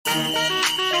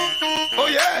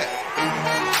Oh, yeah.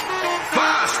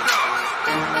 5-star.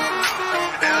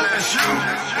 LSU.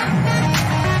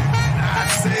 I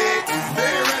said,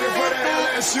 they ain't ready for the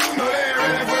LSU. No, they ain't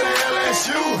ready for the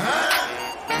LSU, huh?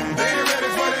 They ain't ready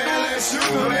for the LSU.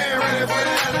 No, they ain't ready for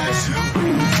the LSU.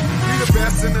 We the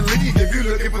best in the league if you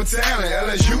looking for talent.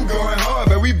 LSU going hard,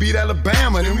 but we beat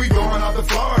Alabama. Then we going off to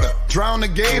Florida. Drown the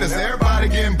Gators, everybody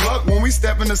getting bucked when we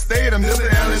step in the stadium. This is the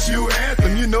LSU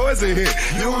anthem, you know it's a hit.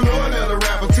 You don't know another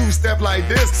rapper two-step like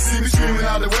this. See me screaming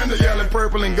out the window, yelling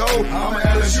purple and gold. I'm an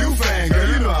LSU fan, girl,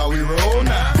 you know how we roll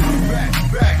now.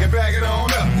 Back and back it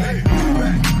on up, hey.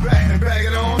 Back and back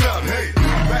it on up, hey.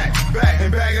 Back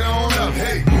and back it on up,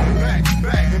 hey.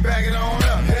 Back and back it on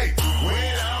up, hey.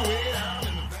 Way down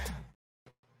in the back.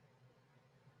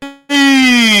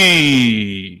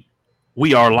 Hey,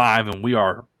 we are live and we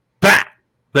are back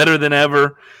better than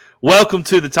ever. Welcome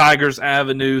to the Tigers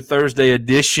Avenue Thursday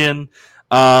edition.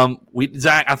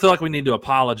 Zach, I feel like we need to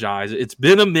apologize. It's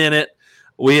been a minute.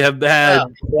 We have had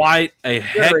quite a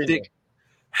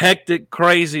hectic,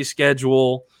 crazy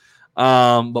schedule.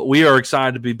 But we are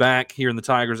excited to be back here in the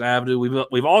Tigers Avenue.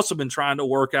 We've also been trying to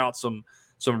work out some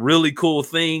really cool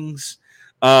things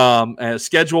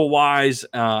schedule wise,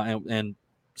 and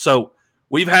so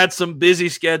we've had some busy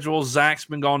schedules. Zach's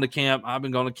been going to camp. I've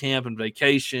been going to camp and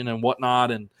vacation and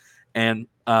whatnot, and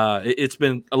it's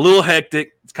been a little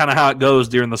hectic. It's kind of how it goes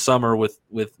during the summer with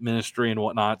ministry and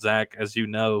whatnot, Zach, as you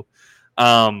know.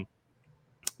 But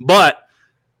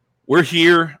we're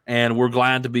here, and we're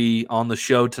glad to be on the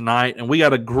show tonight. And we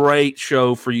got a great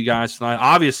show for you guys tonight.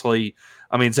 Obviously,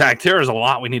 I mean, Zach, there is a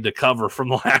lot we need to cover from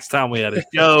the last time we had a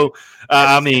show.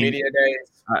 SEC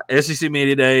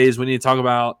Media Days. We need to talk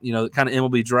about, kind of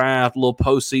MLB draft, a little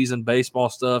postseason baseball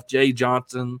stuff. Jay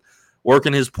Johnson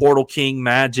working his Portal King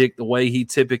magic the way he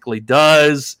typically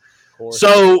does.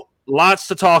 So lots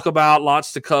to talk about,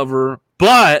 lots to cover.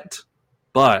 But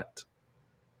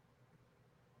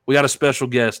we got a special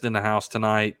guest in the house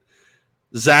tonight.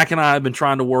 Zach and I have been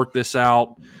trying to work this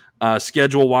out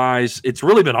schedule-wise. It's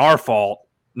really been our fault,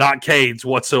 not Cade's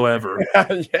whatsoever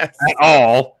Yes. at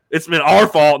all. It's been our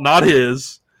fault, not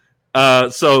his.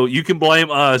 So you can blame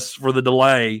us for the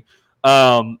delay.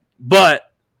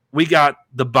 But we got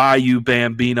the Bayou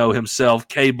Bambino himself,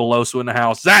 Cade Beloso, in the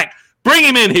house. Zach, bring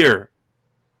him in here.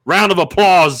 Round of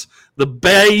applause. The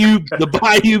Bayou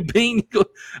Bambino.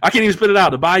 I can't even spit it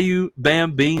out. The Bayou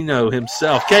Bambino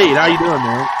himself. Cade, how you doing,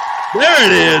 man? There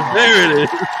it is.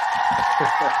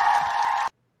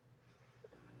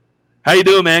 How you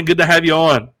doing, man? Good to have you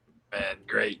on. Man,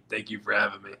 great. Thank you for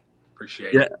having me.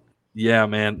 Appreciate it. Yeah,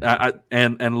 man.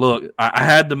 And look, I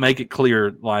had to make it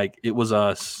clear, like, it was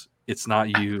us. It's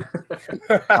not you.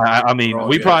 I mean,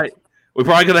 we probably could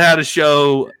have had a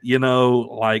show,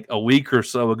 like a week or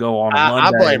so ago on a Monday.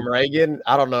 I blame Reagan.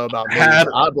 I don't know about me.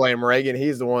 I blame Reagan.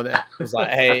 He's the one that was like,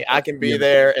 "Hey, I can be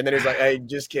there," and then he's like, "Hey,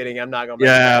 just kidding. I'm not gonna."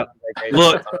 Yeah.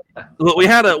 Look, we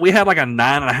had like a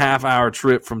 9.5 hour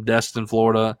trip from Destin,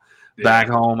 Florida, back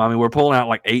home. I mean, we're pulling out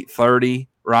like 8:30,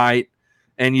 right?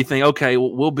 And you think, okay,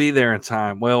 we'll be there in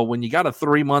time. Well, when you got a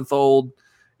 3-month-old,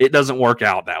 it doesn't work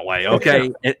out that way,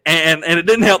 okay? and it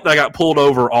didn't help that I got pulled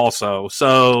over also.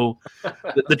 So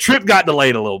the trip got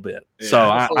delayed a little bit. Yeah, so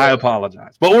I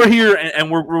apologize. But we're here,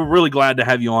 and we're really glad to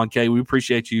have you on, Kay. We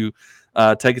appreciate you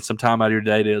taking some time out of your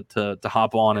day to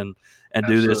hop on and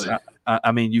do this.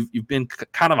 I mean, you've been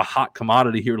kind of a hot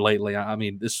commodity here lately. I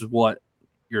mean, this is what,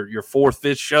 your fourth,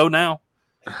 fifth show now?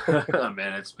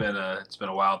 Man, it's been a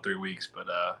wild 3 weeks, but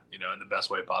in the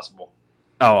best way possible.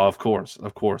 Oh, of course.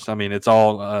 I mean, it's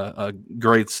all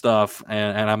great stuff,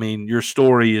 and I mean, your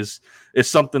story is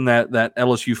something that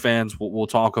LSU fans will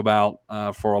talk about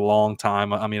for a long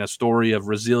time. I mean, a story of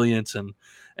resilience and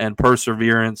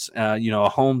perseverance. A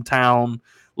hometown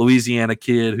Louisiana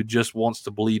kid who just wants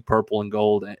to bleed purple and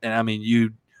gold, and I mean,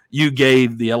 you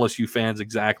gave the LSU fans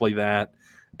exactly that,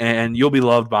 and you'll be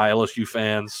loved by LSU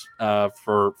fans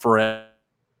for forever.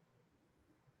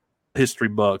 History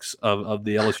books of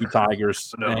the LSU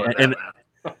Tigers. and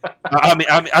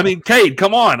I mean, Cade,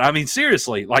 come on. I mean,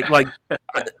 seriously, like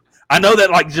I know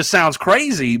that like just sounds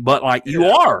crazy, but like you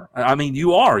are. I mean, you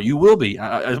will be.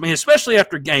 I mean, especially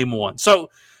after game one. So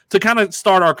to kind of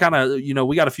start our kind of,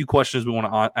 we got a few questions we want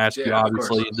to ask you,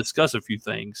 obviously, and discuss a few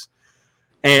things.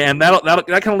 And that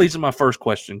kind of leads to my first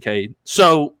question, Cade.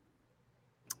 So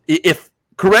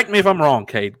correct me if I'm wrong,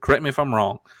 Cade. Correct me if I'm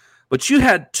wrong. But you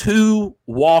had 2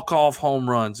 walk-off home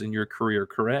runs in your career,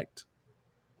 correct?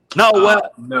 No,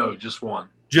 just one.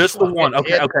 Just the one.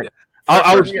 Okay.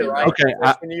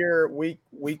 Freshman year,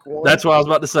 week one. That's what I was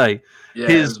about to say. Yeah,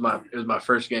 it was my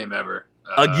first game ever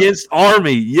against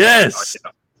Army. Yes.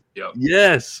 Yep.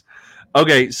 Yes.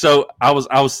 Okay, so I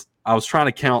was trying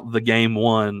to count the game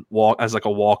one walk as like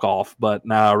a walk off, but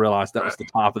now I realized that was the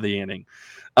top of the inning.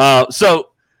 So,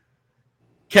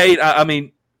 Cade, I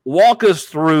mean, walk us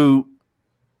through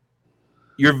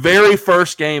your very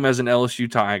first game as an LSU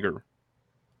Tiger.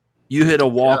 You hit a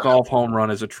walk-off home run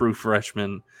as a true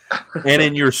freshman. And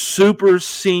in your super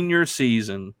senior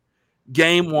season,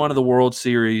 game one of the World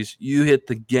Series, you hit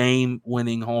the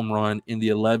game-winning home run in the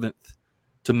 11th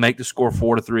to make the score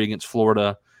 4-3 against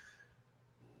Florida.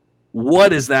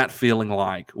 What is that feeling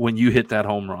like when you hit that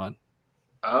home run?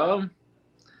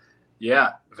 Yeah,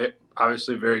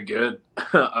 obviously very good.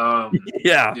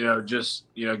 Yeah.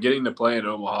 Getting to play in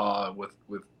Omaha with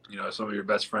some of your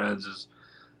best friends is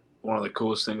one of the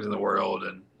coolest things in the world.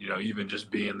 And, even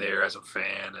just being there as a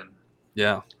fan and,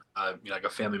 like a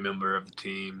family member of the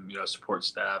team, support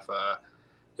staff,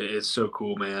 it's so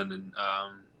cool, man. And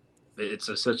it's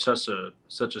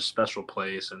such a special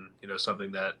place and,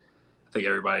 something that I think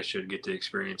everybody should get to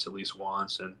experience at least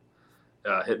once. And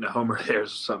hitting a homer there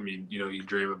is something you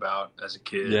dream about as a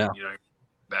kid. Yeah.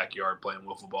 Backyard playing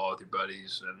wiffle ball with your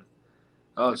buddies,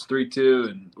 and it's 3-2,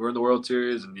 and we're in the World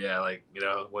Series, and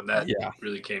when that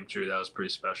really came true, that was pretty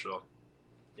special.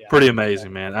 Yeah. Pretty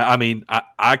amazing, man. I mean,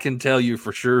 I can tell you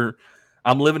for sure.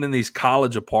 I'm living in these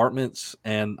college apartments,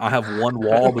 and I have one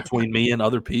wall between me and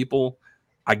other people.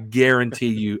 I guarantee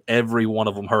you, every one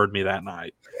of them heard me that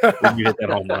night when you hit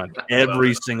that home run.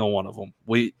 Every single one of them.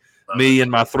 Me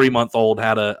and my 3-month-old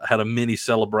had a mini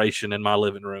celebration in my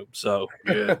living room. So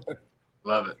good,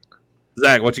 love it.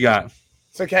 Zach, what you got?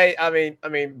 So, Kate, I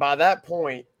mean, by that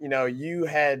point, you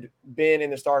had been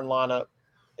in the starting lineup.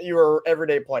 You were an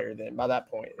everyday player then. By that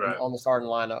point, on the starting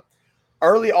lineup,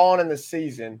 early on in the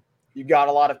season, you got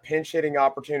a lot of pinch hitting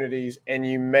opportunities, and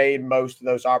you made most of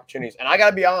those opportunities. And I got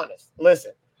to be honest.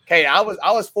 Listen, Kate, I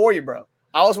was for you, bro.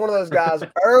 I was one of those guys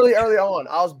early on.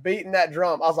 I was beating that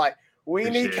drum. I was like, we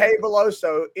need Cade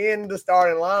Beloso in the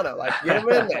starting lineup. Like, get him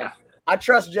in there. I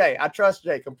trust Jay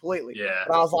completely. Yeah.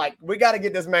 But I was like, we got to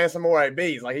get this man some more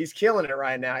ABs. Like, he's killing it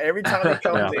right now. Every time he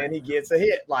comes in, he gets a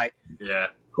hit. Like,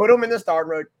 put him in the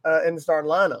starting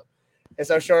lineup. And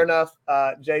so, sure enough,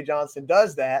 Jay Johnson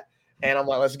does that, and I'm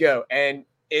like, let's go. And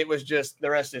it was just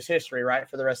the rest is history, right,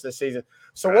 for the rest of the season.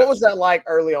 So, what was that like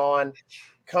early on,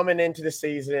 coming into the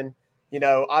season?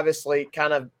 Obviously,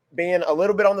 kind of being a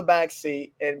little bit on the back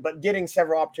seat, but getting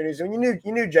several opportunities. And you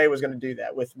knew Jay was going to do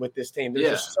that with this team. There's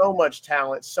just so much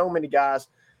talent, so many guys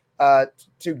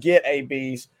to get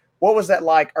ABs. What was that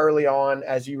like early on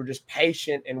as you were just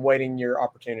patient and waiting your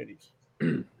opportunities?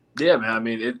 Yeah, man. I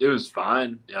mean, it was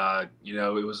fine. It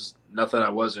was nothing I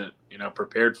wasn't,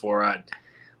 prepared for. I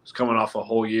was coming off a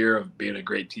whole year of being a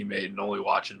great teammate and only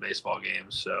watching baseball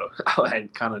games. So I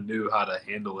kind of knew how to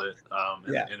handle it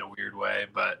in a weird way.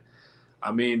 But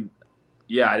I mean,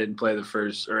 I didn't I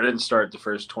didn't start the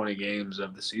first 20 games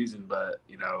of the season, but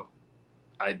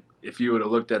if you would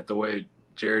have looked at the way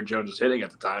Jared Jones was hitting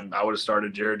at the time, I would have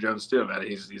started Jared Jones too, man.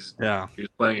 He was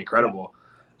playing incredible.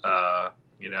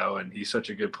 And he's such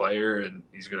a good player, and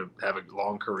he's going to have a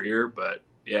long career, but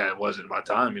it wasn't my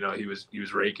time. He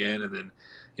was raking, and then,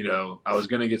 I was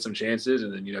going to get some chances,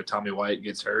 and then, Tommy White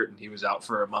gets hurt and he was out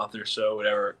for a month or so,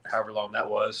 however long that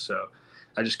was. So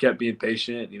I just kept being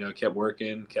patient, kept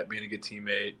working, kept being a good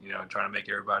teammate, trying to make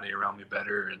everybody around me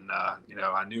better. And,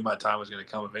 I knew my time was going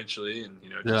to come eventually, and,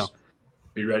 just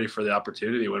be ready for the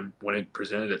opportunity when it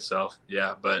presented itself.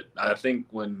 Yeah. But I think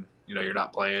when, you're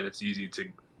not playing, it's easy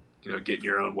to, get in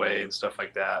your own way and stuff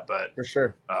like that. But for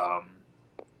sure.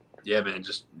 Man,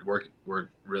 just work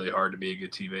really hard to be a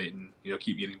good teammate and,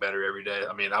 keep getting better every day.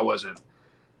 I mean, I wasn't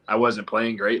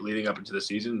playing great leading up into the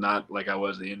season, not like I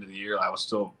was at the end of the year. I was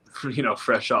still,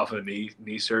 fresh off of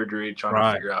knee surgery, trying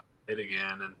to figure out it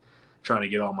again and trying to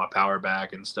get all my power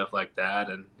back and stuff like that.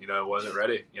 And, I wasn't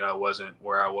ready. I wasn't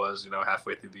where I was,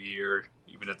 halfway through the year,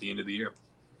 even at the end of the year.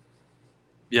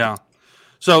 Yeah.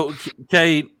 So,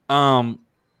 Cade, a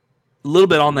little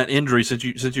bit on that injury since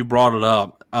you brought it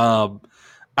up.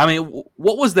 I mean,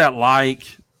 what was that like?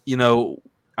 I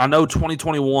know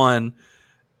 2021,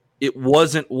 it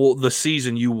wasn't the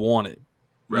season you wanted.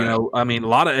 Right. I mean, a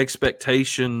lot of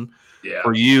expectation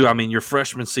for you. I mean, your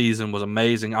freshman season was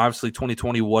amazing. Obviously,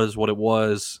 2020 was what it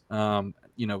was.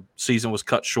 Season was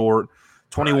cut short.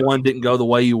 21 didn't go the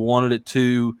way you wanted it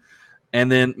to.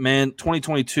 And then, man,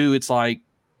 2022, it's like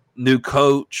new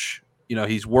coach.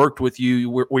 He's worked with you.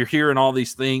 We're hearing all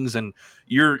these things, and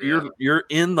you're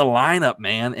in the lineup,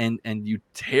 man, and you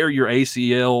tear your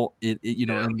ACL. In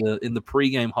the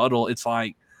pregame huddle, it's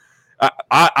like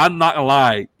I'm not gonna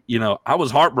lie. I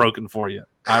was heartbroken for you.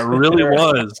 I really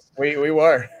was. We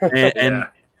were.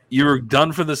 you were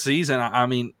done for the season. I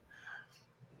mean,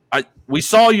 I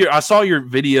saw your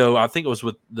video. I think it was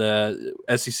with the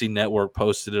SEC Network,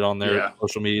 posted it on their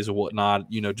social medias and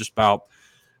whatnot. Just about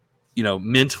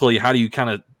mentally, how do you kind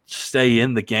of stay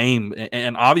in the game?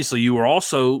 And obviously, you were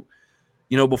also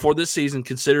before this season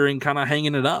considering kind of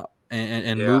hanging it up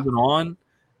and moving on.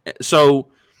 So,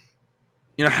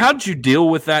 how did you deal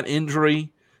with that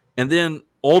injury? And then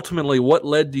ultimately, what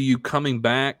led to you coming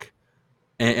back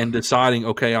and deciding,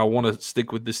 okay, I want to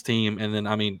stick with this team? And then,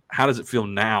 I mean, how does it feel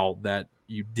now that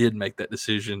you did make that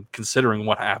decision, considering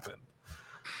what happened?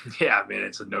 Yeah, I mean,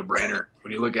 it's a no-brainer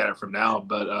when you look at it from now.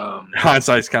 But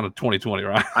hindsight's kind of 2020,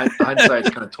 right?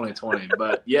 Hindsight's kind of 2020.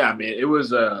 But yeah, I mean, it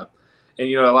was and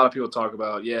a lot of people talk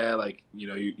about,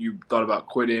 you thought about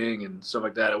quitting and stuff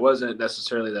like that. It wasn't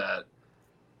necessarily that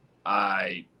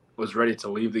I was ready to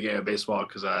leave the game of baseball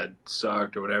because I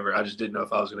sucked or whatever. I just didn't know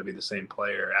if I was going to be the same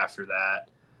player after that.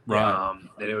 Right.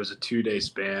 And it was a 2-day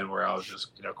span where I was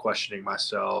just, questioning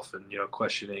myself and,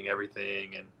 questioning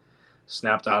everything, and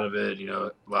snapped out of it.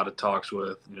 A lot of talks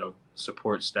with,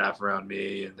 support staff around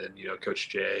me, and then, Coach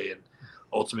Jay, and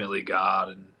ultimately God.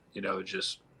 And, it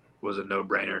just was a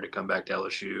no-brainer to come back to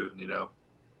LSU.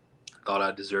 Thought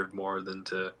I deserved more than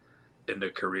to end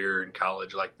a career in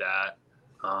college like that.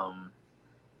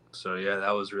 So yeah,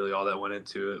 that was really all that went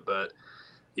into it. But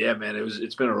yeah, man,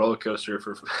 it's been a roller coaster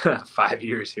for 5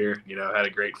 years here. I had a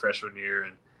great freshman year,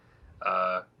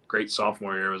 and great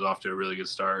sophomore year. Was off to a really good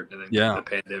start, and then the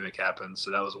pandemic happened,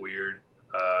 so that was weird.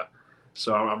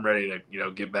 So I'm ready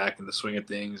to get back in the swing of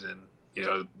things, and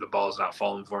the ball's not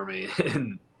falling for me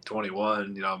in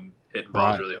 21. I'm hitting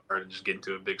balls really hard and just getting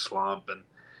to a big slump, and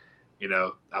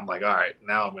I'm like, all right,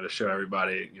 now I'm going to show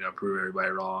everybody, prove everybody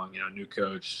wrong. New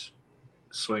coach,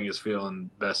 swing is feeling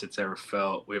best it's ever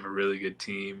felt. We have a really good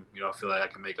team. I feel like I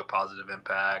can make a positive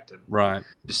impact, and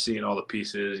just seeing all the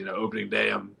pieces. Opening day,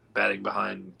 I'm batting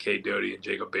behind Cade Beloso and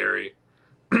Jacob Berry.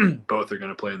 Both are going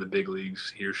to play in the big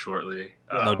leagues here shortly.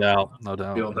 No doubt.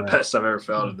 Feeling the best I've ever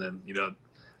felt, and then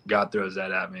God throws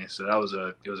that at me. So it was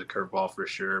a curveball for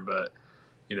sure, but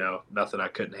nothing I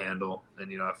couldn't handle.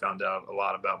 And I found out a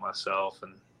lot about myself,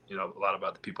 and a lot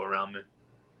about the people around me.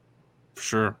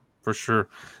 For sure.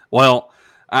 Well,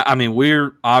 I mean,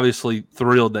 we're obviously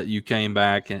thrilled that you came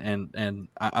back, and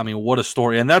I mean, what a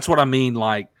story. And that's what I mean,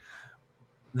 like,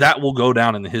 that will go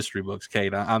down in the history books,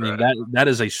 Cade. I mean, that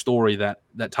is a story that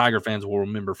Tiger fans will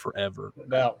remember forever.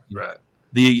 Right.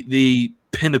 The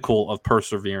pinnacle of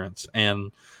perseverance.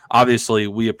 And obviously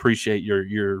we appreciate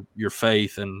your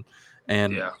faith and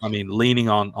I mean, leaning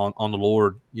on the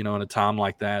Lord, in a time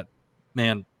like that.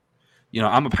 Man,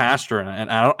 I'm a pastor, and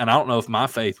I don't know if my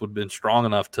faith would have been strong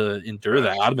enough to endure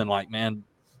that. I'd have been like, man,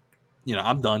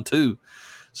 I'm done too.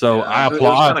 So I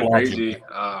applaud. It was kind of crazy.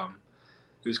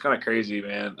 It was kind of crazy,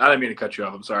 man. I didn't mean to cut you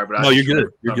off. I'm sorry, but no, you're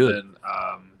good. You're good.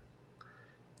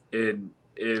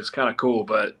 It was kind of cool,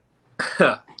 but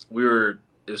we were,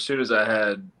 as soon as I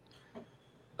had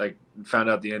found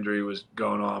out the injury was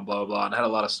going on, blah, blah, blah, and I had a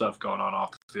lot of stuff going on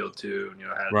off the field too. And,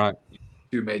 I had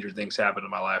two major things happen in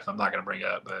my life I'm not going to bring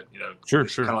up, but, sure.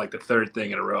 kind of like the third thing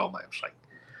in a row. I'm just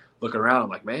looking around. I'm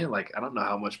like, man, I don't know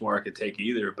how much more I could take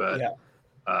either, but,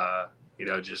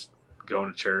 just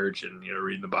going to church and,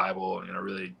 reading the Bible and,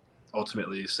 really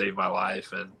ultimately saved my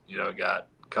life. And, got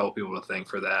a couple people to thank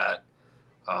for that.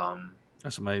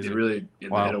 That's amazing. It really,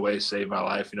 in a way, saved my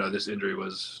life. This injury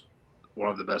was one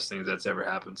of the best things that's ever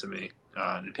happened to me.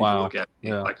 And people look at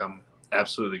me like I'm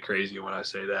absolutely crazy when I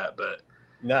say that, but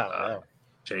no.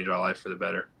 Changed my life for the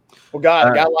better. Well,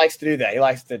 God likes to do that. He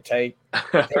likes to take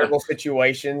terrible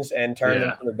situations and turn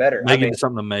them for the better. Make it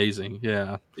something amazing.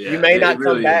 Yeah. You may not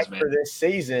come back for this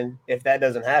season if that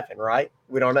doesn't happen, right?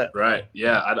 We don't know. Right.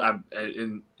 Yeah.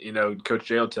 And Coach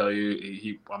Jay will tell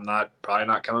you I'm probably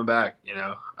not coming back.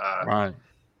 Right.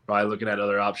 Probably looking at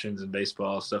other options in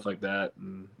baseball, stuff like that.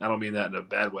 And I don't mean that in a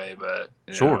bad way, but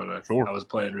sure. I was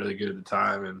playing really good at the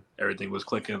time, and everything was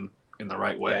clicking in the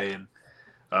right way. And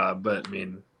but I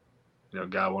mean,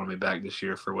 God wanted me back this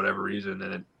year for whatever reason,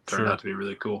 and it turned out to be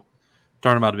really cool.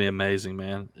 Turned out to be amazing,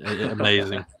 man.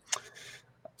 Amazing.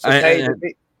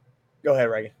 Go ahead,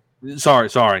 Reagan.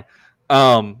 Sorry.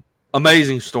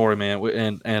 Amazing story,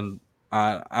 man. And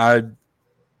I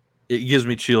it gives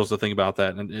me chills to think about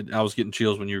that. And I was getting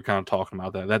chills when you were kind of talking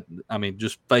about that. I mean,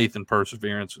 just faith and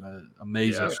perseverance.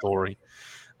 Amazing story.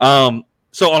 So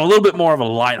on a little bit more of a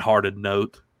lighthearted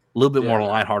note,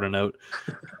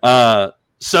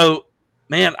 so,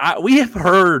 man, we have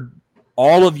heard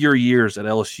all of your years at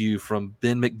LSU from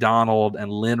Ben McDonald and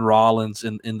Lynn Rollins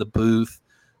in the booth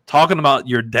talking about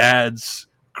your dad's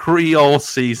Creole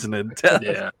seasoning.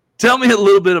 Tell me a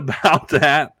little bit about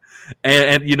that.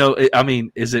 And you know, I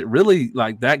mean, is it really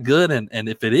like that good? And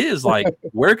if it is, like,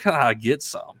 where can I get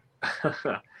some?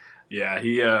 Yeah,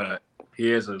 he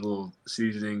has a little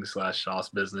seasoning / sauce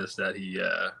business that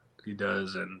he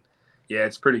does, and yeah,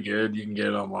 it's pretty good. You can get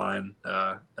it online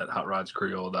at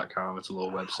hotrodscreole.com. It's a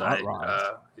little website.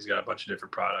 He's got a bunch of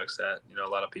different products that a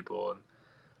lot of people in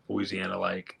Louisiana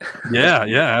like. Yeah,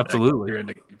 absolutely.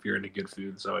 If you're into good food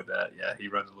and stuff like that, yeah, he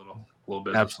runs a little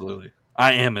business. Absolutely.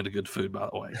 I am into good food, by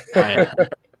the way. I am.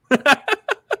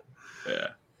 Yeah.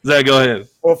 Zach, go ahead.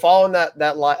 Well, following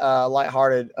that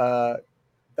lighthearted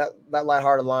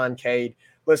lighthearted line, Cade.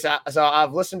 Listen, so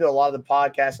I've listened to a lot of the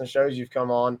podcasts and shows you've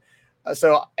come on.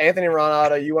 So Anthony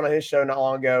Ronaldo, you went on his show not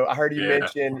long ago. I heard you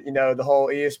mention, the whole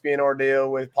ESPN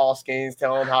ordeal with Paul Skeens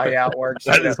telling him how he outworks.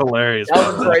 That is hilarious.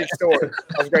 That was a great story.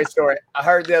 That was a great story. I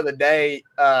heard the other day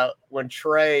when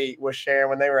Trey was sharing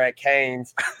when they were at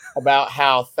Canes about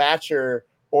how Thatcher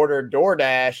ordered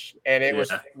DoorDash and it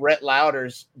was Rhett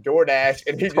Lauder's DoorDash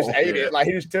and he just ate it. Like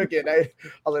he just took it. I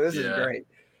was like, this is great.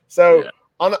 So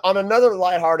on another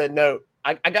lighthearted note,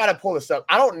 I got to pull this up.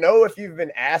 I don't know if you've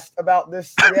been asked about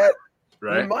this yet.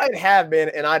 Right. You might have been,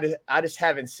 and I just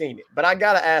haven't seen it. But I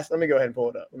got to ask. Let me go ahead and pull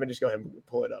it up. Let me just go ahead and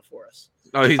pull it up for us.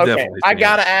 Oh, he's definitely I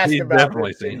got to ask he's about definitely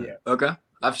this seen video. it. Okay.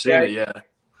 I've seen it, yeah.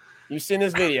 You've seen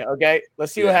this video, okay?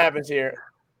 Let's see what happens here.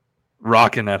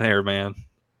 Rocking that hair, man.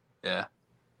 Yeah.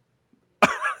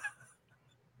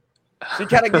 So you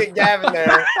kind of get Gavin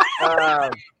there.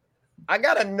 I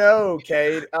got to know,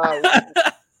 Cade,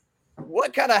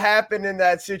 what kind of happened in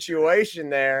that situation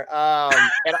there?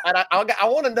 And I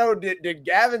want to know, did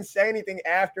Gavin say anything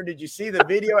after? Did you see the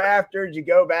video after? Did you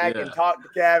go back and talk to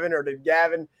Gavin, or did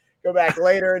Gavin go back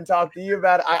later and talk to you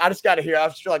about it? I just got to hear. I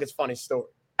just feel like it's a funny story.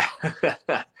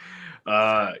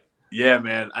 Yeah,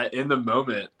 man. In the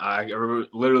moment, I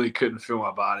literally couldn't feel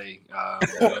my body.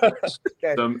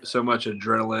 So much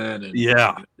adrenaline and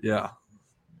yeah.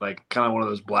 Like kind of one of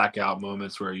those blackout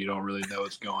moments where you don't really know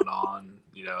what's going on.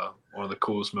 One of the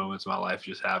coolest moments of my life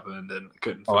just happened and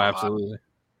couldn't feel my body.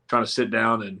 Trying to sit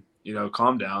down and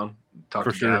calm down, talk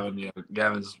to Gavin.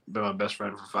 Gavin's been my best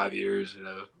friend for 5 years.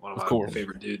 One of my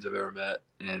favorite dudes I've ever met,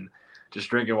 and just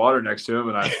drinking water next to him,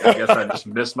 and I guess I just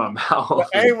missed my mouth. Well,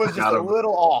 aim was just a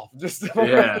little off.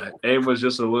 Aim was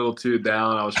just a little too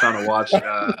down. I was trying to watch.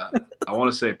 I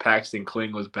want to say Paxton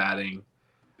Kling was batting.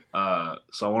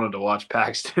 So I wanted to watch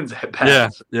Paxton's at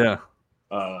bats. Yeah.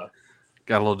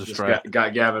 Got a little distracted.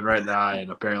 Got Gavin right in the eye, and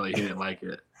apparently he didn't like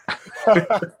it.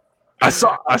 I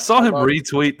saw him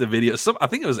retweet the video. I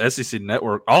think it was SEC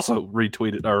Network also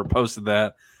retweeted or posted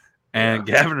that, and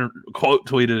Gavin quote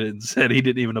tweeted it and said he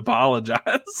didn't even apologize.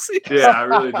 Yeah, I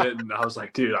really didn't. I was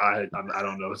like, dude, I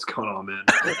don't know what's going on, man.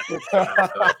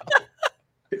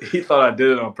 He thought I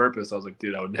did it on purpose. I was like,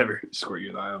 dude, I would never squirt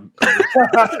you an eye on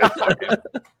purpose.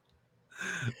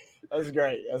 That's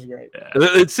great. That's great. Yeah.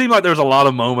 It seemed like there was a lot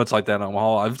of moments like that in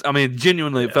Omaha. I mean,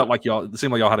 genuinely, it felt like it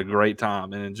seemed like y'all had a great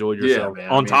time and enjoyed yourself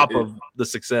on top of the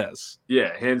success.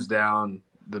 Yeah, hands down,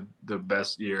 the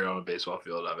best year on a baseball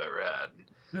field I've ever had.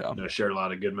 Yeah. Shared a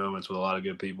lot of good moments with a lot of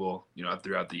good people,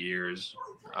 throughout the years.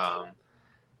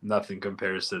 Nothing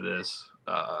compares to this.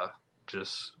 I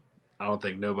don't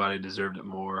think nobody deserved it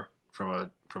more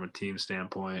from a team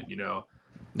standpoint.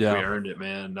 We earned it,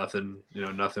 man. Nothing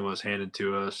was handed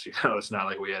to us. It's not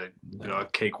like we had a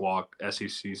cakewalk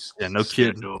SEC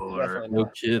schedule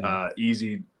or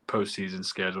easy postseason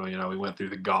schedule. We went through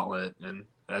the gauntlet, and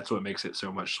that's what makes it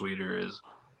so much sweeter is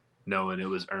knowing it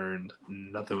was earned.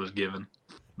 Nothing was given.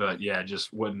 But yeah,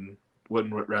 just wouldn't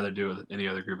rather do it with any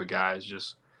other group of guys.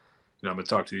 Just I'm gonna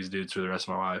talk to these dudes for the rest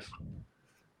of my life.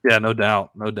 Yeah, no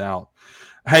doubt.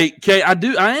 Hey, Kay, I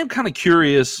am kind of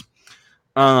curious.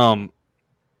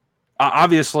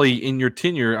 Obviously, in your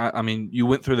tenure, I mean, you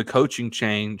went through the coaching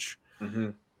change.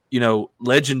 Mm-hmm.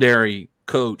 Legendary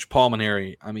coach Paul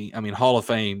Maneri. I mean, Hall of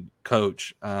Fame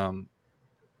coach. And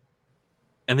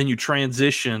then you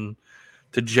transition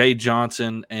to Jay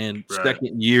Johnson, and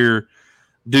second year,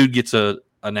 dude gets a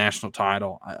national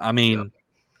title. I mean,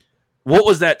 what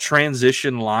was that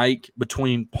transition like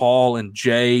between Paul and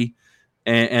Jay?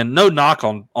 And no knock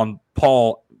on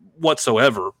Paul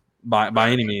whatsoever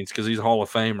by any means, because he's a Hall of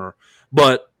Famer.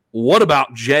 But what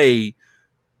about Jay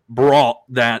brought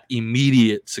that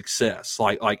immediate success?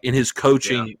 Like in his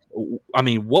coaching, I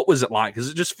mean, what was it like? Because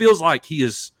it just feels like he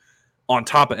is on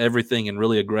top of everything and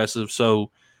really aggressive. So,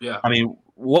 I mean,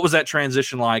 what was that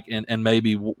transition like, and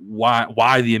maybe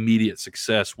why the immediate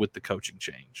success with the coaching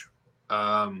change?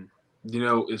 As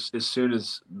soon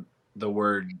as the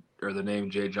word or the name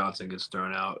Jay Johnson gets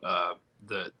thrown out,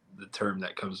 the term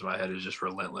that comes to my head is just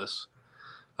relentless.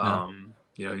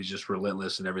 he's just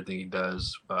relentless in everything he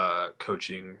does,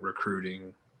 coaching,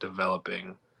 recruiting,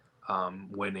 developing,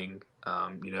 winning.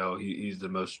 He's the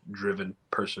most driven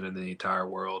person in the entire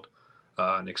world,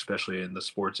 and especially in the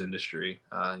sports industry.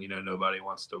 Nobody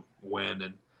wants to win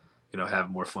and, have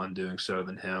more fun doing so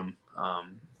than him. Wow.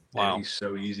 And he's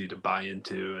so easy to buy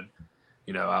into. And,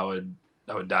 I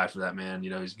would die for that man.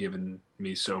 He's given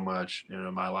me so much,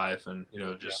 in my life, and,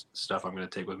 just stuff I'm going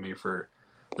to take with me for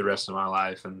the rest of my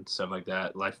life and stuff like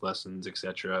that, life lessons,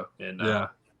 etc. And,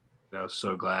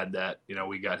 so glad that,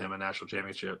 we got him a national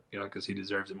championship, because he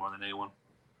deserves it more than anyone.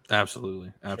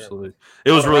 Absolutely. Sure.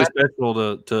 It was really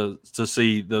special to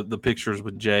see the pictures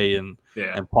with Jay and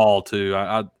Paul too.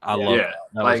 I love it.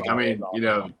 Like,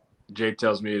 Jay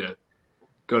tells me to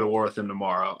go to war with him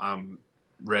tomorrow. I'm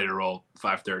ready to roll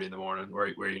 5:30 in the morning where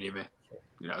you need me.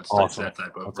 It's awesome. That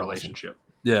type of relationship.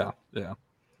 Awesome. Yeah.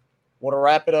 Well, to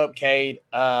wrap it up, Cade,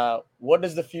 what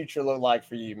does the future look like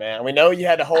for you, man? We know you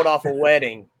had to hold off a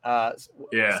wedding.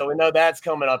 So we know that's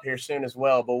coming up here soon as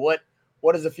well. But what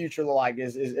does the future look like?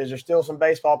 Is there still some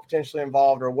baseball potentially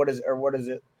involved, or what does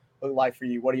it look like for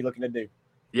you? What are you looking to do?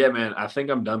 Yeah, man, I think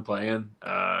I'm done playing.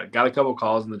 Got a couple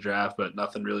calls in the draft, but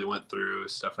nothing really went through,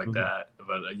 stuff like that.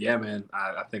 But man,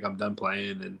 I think I'm done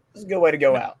playing. And it's a good way to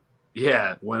go out.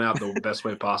 Yeah, went out the best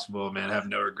way possible, man. Have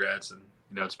no regrets, and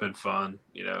it's been fun.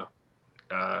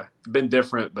 Been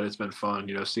different, but it's been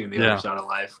fun. Seeing the other side of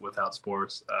life without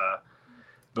sports.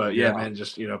 But man,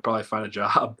 just probably find a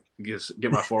job,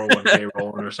 get my 401k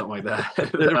rolling or something like that.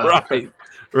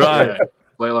 Right.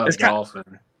 Play a lot of golf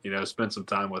and spend some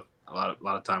time with a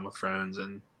lot of time with friends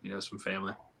and some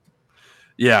family.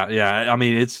 Yeah. I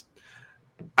mean, it's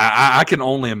I can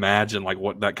only imagine like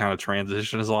what that kind of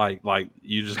transition is like. Like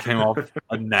you just came off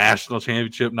a national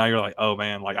championship, now you're like, oh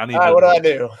man, like I need to what do I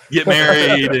do? Get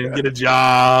married and get a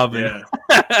job. And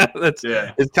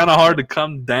it's kind of hard to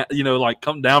come down,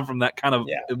 come down from that kind of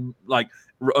like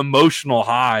emotional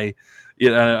high.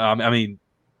 I mean,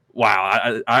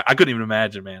 wow, I couldn't even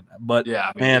imagine, man. But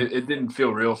man, it didn't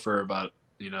feel real for about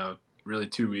really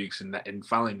 2 weeks, and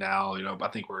finally now, I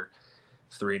think we're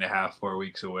 3.5, 4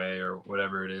 weeks away or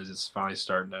whatever it is. It's finally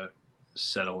starting to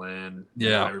settle in.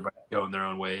 Everybody going their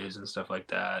own ways and stuff like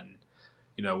that, and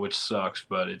which sucks,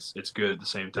 but it's good at the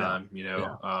same time.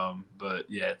 But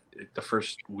the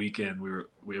first weekend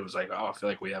we was like, oh, I feel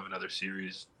like we have another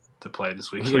series to play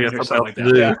this weekend or something like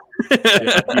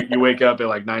that. You wake up at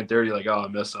like 9:30, like, oh, I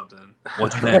missed something.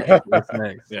 What's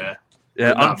next? Yeah.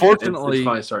 Unfortunately, it's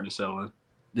finally starting to settle in.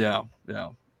 Yeah.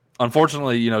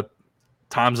 Unfortunately,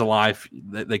 times of life,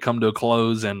 they come to a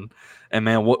close, and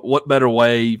man, what better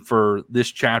way for this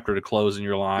chapter to close in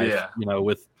your life?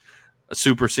 With a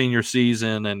super senior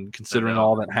season, and considering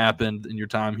all that happened in your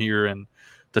time here, and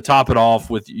to top it off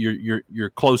with your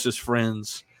closest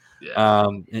friends,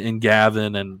 and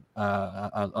Gavin and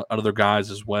other guys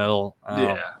as well.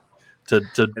 To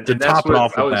top it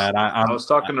off with that, I was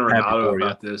talking to Renato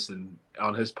about this and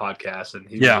on his podcast, and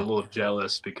he was a little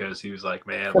jealous because he was like,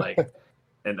 man, like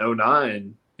in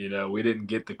 2009, we didn't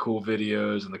get the cool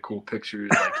videos and the cool pictures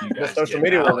like you guys. Social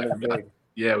media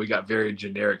we got very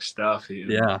generic stuff. He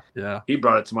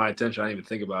brought it to my attention. I didn't even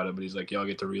think about it, but he's like, y'all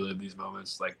get to relive these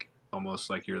moments like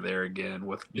almost like you're there again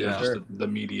with just the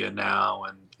media now,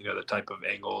 and the type of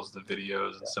angles, the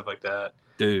videos and stuff like that,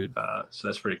 dude. So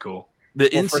that's pretty cool. The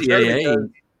NCAA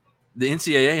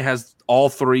has all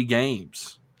 3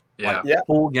 games.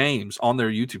 Full games on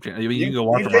their YouTube channel. I mean, you can go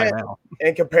watch them right now.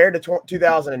 And compared to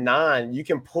 2009, you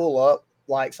can pull up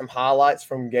like some highlights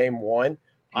from game 1. Right.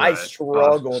 I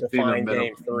struggle to find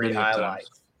game 3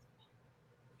 highlights.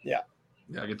 Yeah,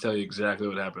 I can tell you exactly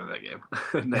what happened in that game.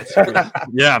 That's crazy.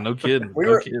 Yeah, no kidding.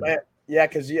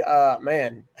 Because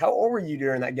man, how old were you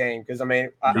during that game? Because I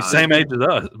mean, the same age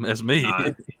as me.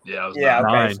 I was 9.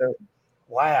 Okay, so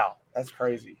wow, that's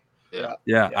crazy.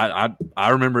 I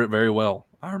remember it very well.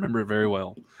 I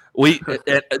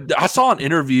saw an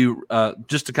interview,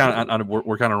 just to kind of,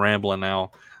 we're kind of rambling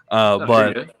now,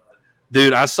 but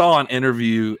dude, I saw an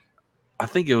interview. I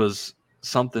think it was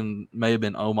something, may have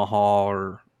been Omaha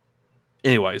or,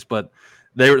 anyways, but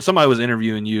somebody was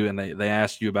interviewing you, and they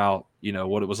asked you about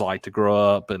what it was like to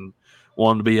grow up and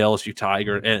wanting to be LSU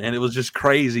Tiger, and it was just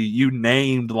crazy. You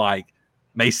named like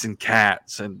Mason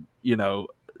Katz and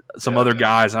some other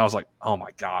guys, and I was like, oh my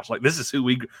gosh, like this is who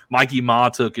Mikey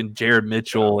Matuk and Jared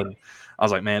Mitchell, and I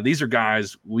was like, man, these are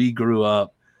guys we grew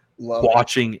up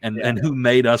watching and who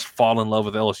made us fall in love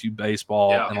with LSU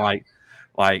baseball, and like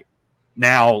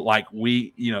now, like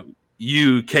we,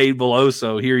 you, Cade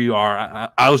Beloso, here you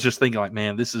are. I was just thinking, like,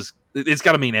 man, it's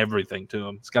got to mean everything to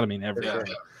him. It's got to mean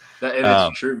everything. And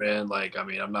it's true, man. Like, I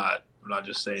mean, I'm not I'm not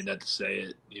just saying that to say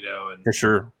it, and for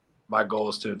sure. My goal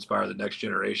is to inspire the next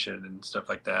generation and stuff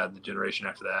like that, and the generation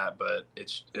after that. But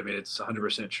it's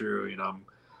 100% true. I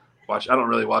don't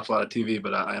really watch a lot of TV,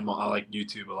 but I like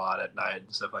YouTube a lot at night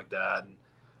and stuff like that. And,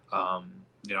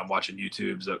 I'm watching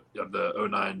YouTubes of the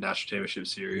 2009 National Championship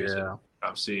Series. Yeah. And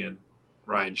I'm seeing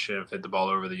Ryan Schimpf hit the ball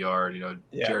over the yard.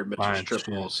 Jared Mitchell's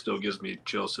triple still gives me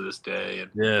chills to this day.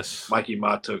 And yes, Mikey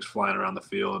Matuk's flying around the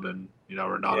field, and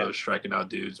Renato's striking out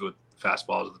dudes with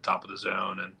fastballs at the top of the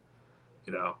zone, and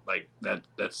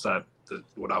that's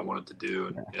what I wanted to do,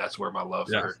 and that's where my love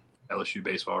for LSU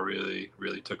baseball really,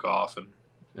 really took off. And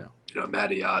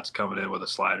Matty Yacht's coming in with a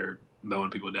slider, mowing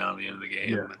people down at the end of the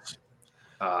game.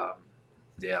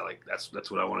 Yeah.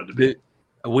 That's what I wanted to be.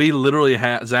 We literally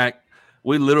have Zach.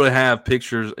 We literally have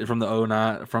pictures from the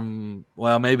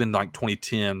 2009, maybe in like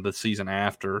 2010, the season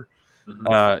after,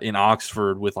 in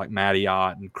Oxford with like Matty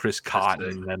Yacht and Chris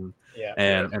Cotton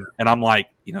and I'm like,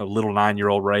 little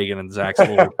 9-year-old Reagan and Zach's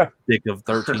little dick of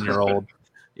 13-year-old,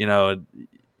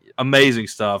 amazing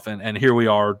stuff. And here we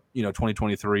are,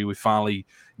 2023. We finally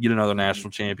get another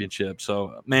national championship.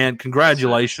 So, man,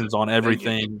 congratulations on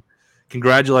everything.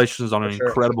 Congratulations on an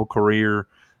incredible career.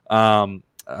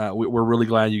 We're really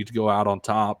glad you get to go out on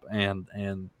top,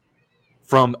 and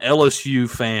from LSU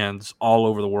fans all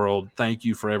over the world, thank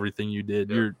you for everything you did.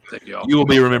 You will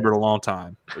be remembered a long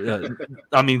time.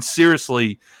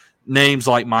 Seriously, names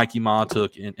like Mikey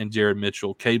Matuk and Jared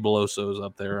Mitchell, Cade Beloso is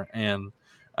up there, and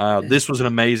this was an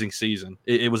amazing season.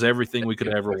 It was everything we could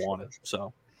have ever wanted.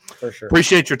 So, for sure,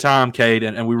 appreciate your time, Cade,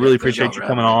 and we really appreciate you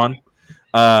coming on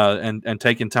and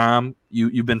taking time.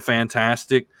 You've been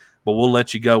fantastic. But we'll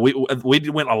let you go. We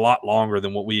went a lot longer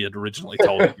than what we had originally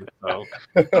told you, so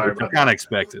kind of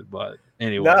expected. But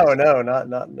anyway, no,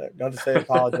 not don't say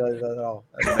apologize at all.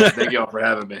 Thank y'all for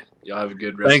having me. Y'all have a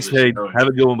good rest. Thanks, Cade. Have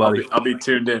a good one, buddy. I'll be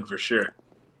tuned in for sure.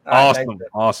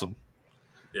 Awesome.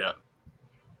 Yeah.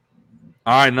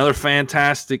 All right, another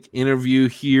fantastic interview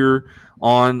here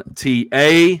on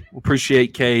TA.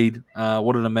 Appreciate Cade.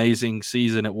 What an amazing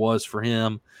season it was for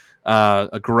him.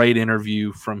 A great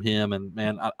interview from him, and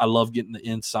man, I love getting the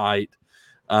insight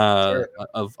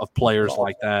of players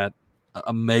like that.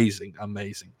 Amazing.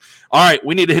 All right,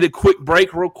 we need to hit a quick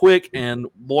break real quick, and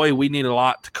boy, we need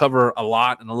to cover a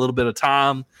lot in a little bit of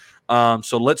time.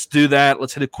 So let's do that.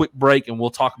 Let's hit a quick break, and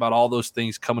we'll talk about all those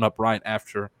things coming up right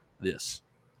after this.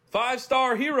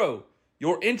 5-Star Hero,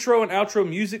 your intro and outro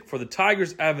music for the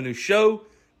Tigers Avenue show.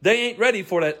 They ain't ready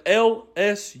for that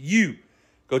LSU.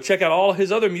 Go check out all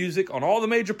his other music on all the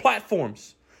major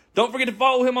platforms. Don't forget to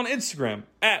follow him on Instagram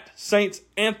at Saints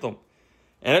Anthem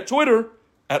and at Twitter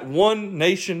at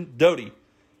OneNationDoty.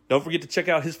 Don't forget to check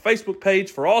out his Facebook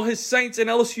page for all his Saints and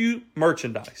LSU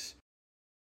merchandise.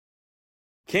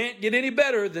 Can't get any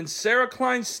better than Sarah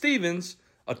Klein Stevens,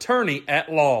 attorney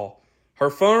at law. Her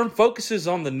firm focuses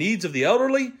on the needs of the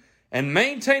elderly and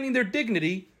maintaining their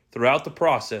dignity throughout the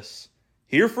process.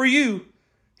 Here for you,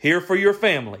 here for your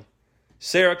family.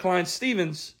 Sarah Klein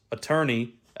Stevens,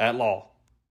 attorney at law.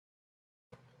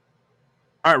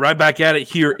 All right, right back at it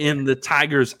here in the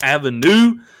Tigers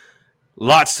Avenue.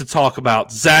 Lots to talk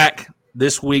about. Zach,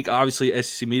 this week, obviously,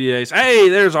 SEC Media Days. Hey,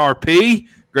 there's RP.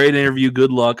 Great interview.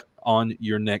 Good luck on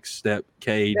your next step,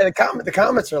 Cade. Yeah, the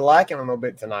comments are lacking a little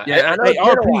bit tonight. Yeah, I know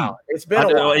it's been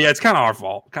a while. Yeah, it's kind of our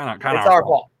fault. Kind of our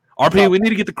fault. RP, we need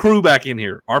to get the crew back in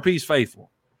here. RP's faithful.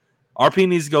 RP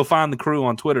needs to go find the crew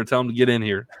on Twitter. Tell them to get in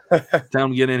here. Tell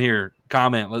them to get in here.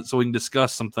 Comment so we can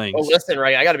discuss some things. Well, listen,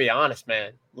 Ray, I got to be honest,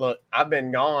 man. Look, I've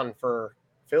been gone for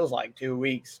feels like 2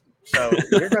 weeks, so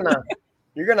you're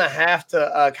gonna have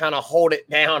to kind of hold it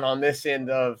down on this end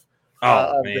of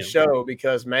the show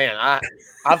because, man,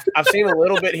 I've seen a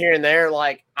little bit here and there.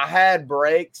 Like I had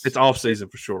breaks. It's off season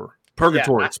for sure.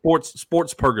 Purgatory,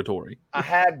 sports purgatory. I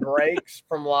had breaks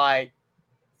from like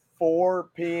 4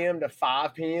 p.m. to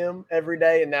 5 p.m. every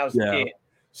day, and that was it.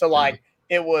 So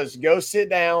it was go sit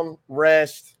down,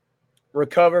 rest,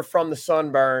 recover from the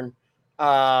sunburn,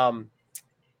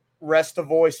 rest the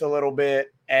voice a little bit,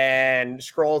 and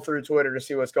scroll through Twitter to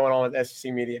see what's going on with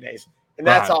SEC Media Days. And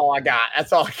that's all I got.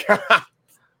 That's all I got.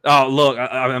 Oh, look,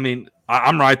 I mean,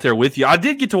 I'm right there with you. I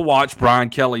did get to watch Brian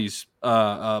Kelly's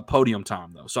podium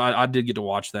time, though. So I did get to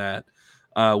watch that,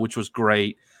 which was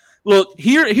great. Look,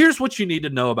 here's what you need to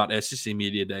know about SEC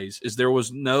Media Days is there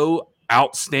was no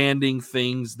outstanding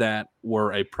things that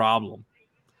were a problem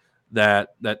that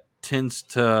tends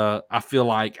to, I feel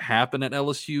like, happen at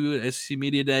LSU at SEC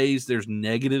Media Days. There's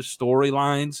negative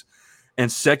storylines.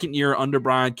 And second year under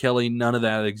Brian Kelly, none of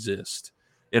that exists.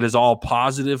 It is all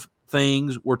positive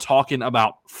things. We're talking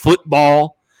about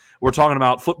football. We're talking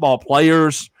about football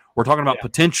players. We're talking about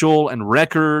potential and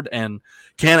record, and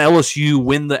can LSU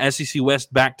win the SEC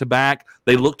West back-to-back?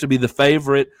 They look to be the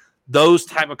favorite. Those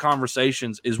type of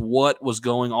conversations is what was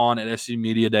going on at SEC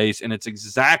Media Days, and it's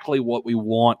exactly what we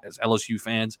want as LSU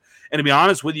fans. And to be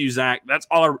honest with you, Zach, that's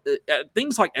all.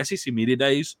 Things like SEC Media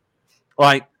Days,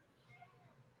 like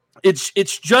it's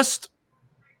just,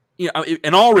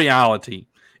 in all reality,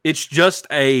 it's just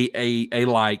a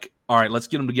like, all right, let's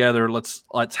get them together. Let's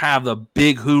have the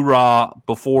big hoorah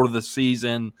before the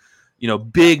season.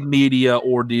 Big media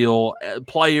ordeal,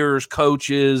 players,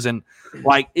 coaches, and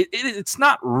like it's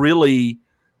not really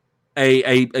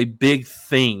a big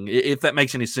thing, if that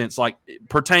makes any sense. Like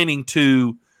pertaining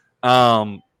to,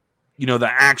 the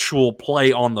actual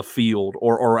play on the field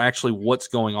or actually what's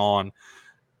going on.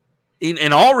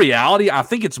 In all reality, I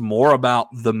think it's more about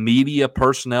the media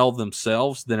personnel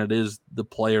themselves than it is the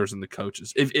players and the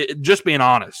coaches. Just being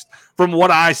honest, from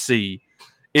what I see,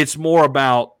 it's more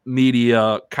about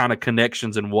media kind of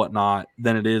connections and whatnot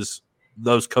than it is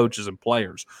those coaches and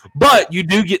players. But you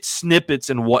do get snippets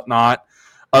and whatnot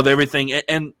of everything,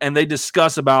 and they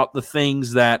discuss about the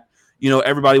things that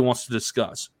everybody wants to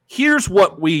discuss. Here's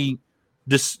what we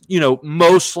just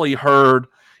mostly heard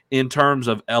in terms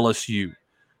of LSU.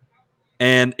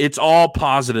 And it's all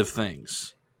positive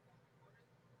things.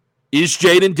 Is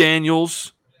Jaden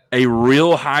Daniels a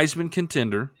real Heisman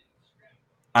contender?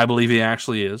 I believe he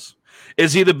actually is.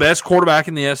 Is he the best quarterback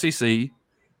in the SEC?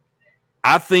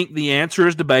 I think the answer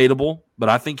is debatable, but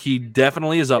I think he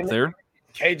definitely is up there.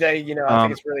 KJ, I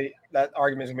think it's really that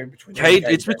argument is going to be between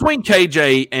KJ. It's between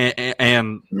KJ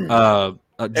and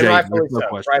Jay.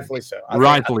 Rightfully so.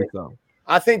 Rightfully so.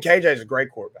 I think KJ is a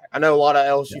great quarterback. I know a lot of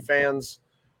LSU fans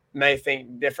may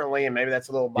think differently, and maybe that's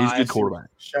a little bias. He's a good quarterback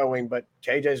showing, but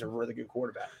KJ's a really good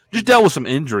quarterback. Just dealt with some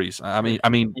injuries.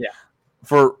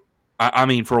 For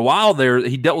a while there,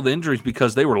 he dealt with injuries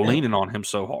because they were leaning on him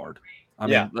so hard.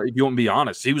 If you want to be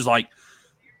honest, he was like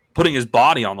putting his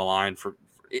body on the line for.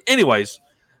 Anyways,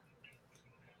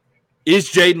 is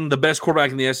Jaden the best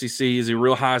quarterback in the SEC? Is he a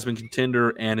real Heisman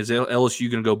contender? And is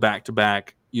LSU going to go back to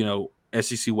back?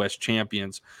 SEC West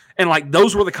champions, and like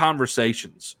those were the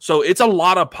conversations. So it's a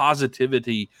lot of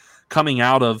positivity coming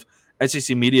out of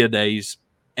SEC Media Days,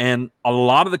 and a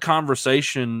lot of the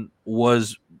conversation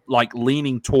was like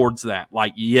leaning towards that.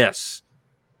 Like, yes,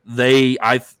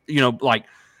 like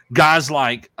guys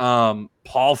like Paul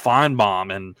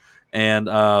Feinbaum and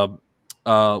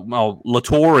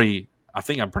Latore. I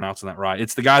think I'm pronouncing that right.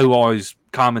 It's the guy who always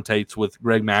commentates with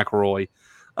Greg McElroy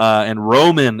and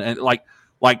Roman, and like.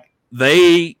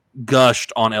 They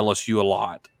gushed on LSU a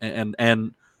lot, and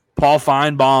Paul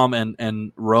Feinbaum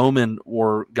and Roman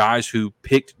were guys who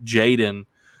picked Jaden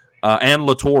and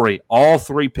Latore. All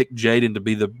three picked Jaden to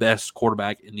be the best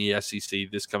quarterback in the SEC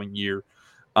this coming year.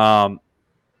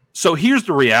 So here's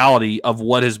the reality of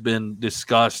what has been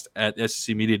discussed at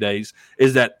SEC Media Days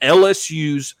is that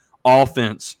LSU's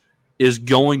offense is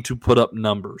going to put up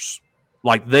numbers.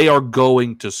 Like they are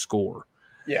going to score.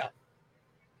 Yeah.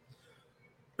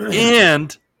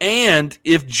 And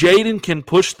if Jaden can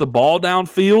push the ball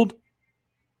downfield,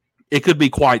 it could be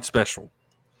quite special,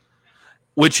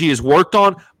 which he has worked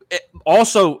on.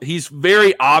 Also, he's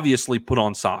very obviously put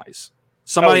on size.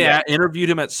 Somebody interviewed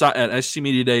him at SC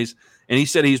Media Days, and he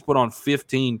said he's put on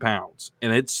 15 pounds,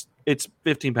 and it's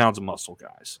 15 pounds of muscle,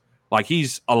 guys. Like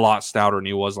he's a lot stouter than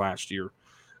he was last year.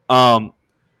 So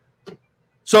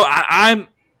I'm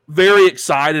very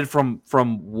excited from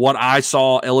what I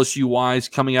saw LSU-wise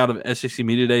coming out of SEC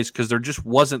Media Days because there just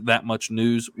wasn't that much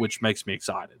news, which makes me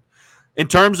excited. In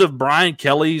terms of Brian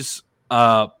Kelly's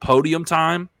podium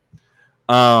time,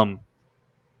 some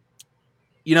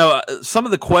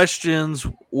of the questions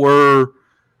were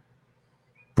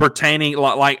pertaining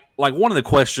like one of the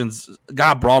questions,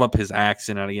 guy brought up his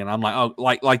accent again. I'm like, oh,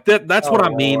 like that. That's what I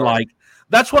mean. Like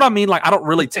that's what I mean. Like I don't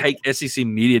really take SEC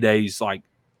Media Days like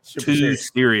too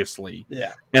seriously.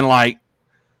 Yeah. And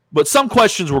but some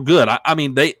questions were good. I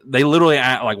mean, they literally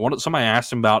somebody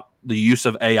asked him about the use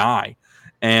of AI,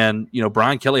 and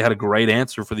Brian Kelly had a great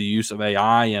answer for the use of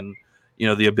AI and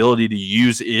the ability to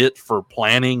use it for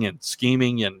planning and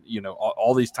scheming and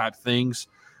all these type of things.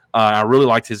 I really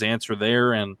liked his answer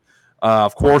there, and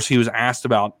of course he was asked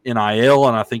about NIL,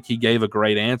 and I think he gave a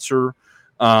great answer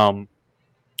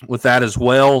with that as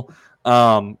well.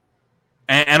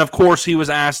 And of course, he was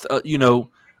asked,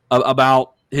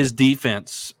 about his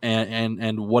defense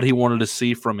and what he wanted to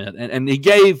see from it. And he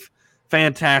gave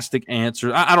fantastic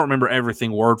answers. I don't remember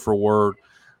everything word for word.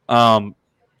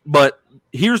 But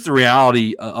here's the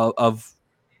reality of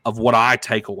what I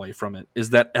take away from it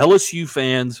is that LSU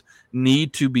fans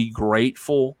need to be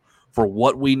grateful for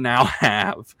what we now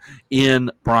have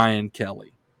in Brian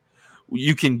Kelly.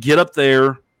 You can get up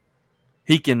there.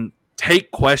 He can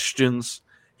take questions.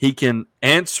 He can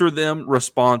answer them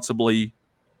responsibly.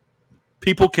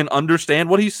 People can understand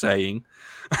what he's saying.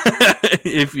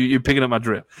 If you're picking up my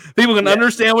drift, people can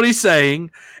understand what he's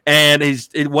saying, and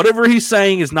whatever he's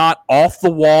saying is not off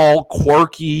the wall,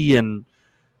 quirky, and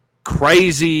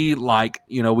crazy like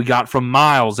we got from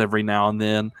Miles every now and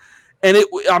then. And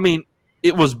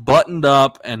it was buttoned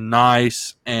up and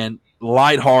nice and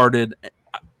lighthearted.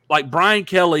 Like Brian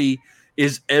Kelly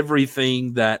is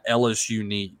everything that LSU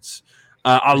needs.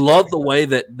 I love the way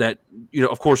that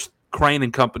of course, Crane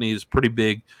and Company is pretty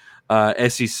big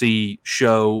SEC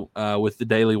show with the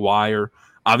Daily Wire.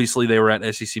 Obviously, they were at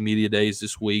SEC Media Days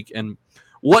this week, and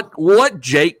what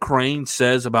Jake Crane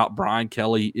says about Brian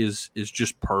Kelly is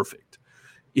just perfect.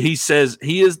 He says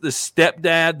he is the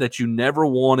stepdad that you never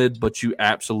wanted, but you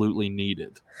absolutely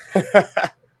needed.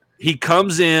 He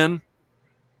comes in,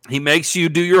 he makes you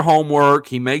do your homework,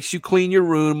 he makes you clean your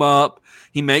room up,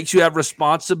 he makes you have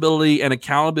responsibility and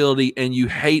accountability, and you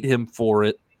hate him for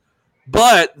it.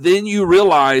 But then you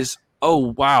realize,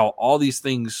 oh, wow, all these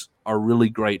things are really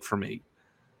great for me.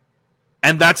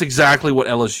 And that's exactly what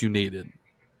LSU needed.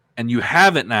 And you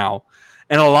have it now.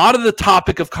 And a lot of the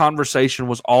topic of conversation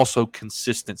was also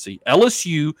consistency.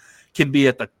 LSU can be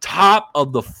at the top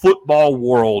of the football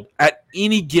world at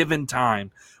any given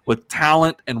time with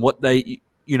talent and what they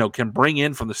can bring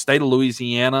in from the state of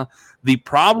Louisiana. The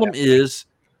problem is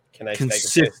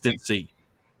consistency.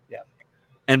 Yeah.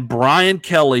 And Brian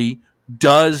Kelly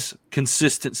does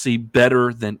consistency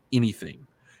better than anything.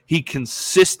 He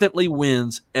consistently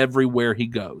wins everywhere he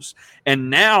goes. And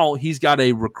now he's got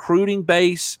a recruiting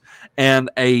base and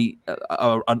an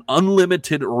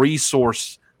unlimited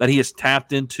resource that he has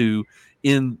tapped into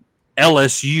in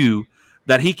LSU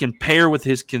that he can pair with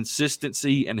his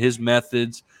consistency and his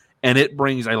methods, and it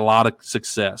brings a lot of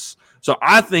success. So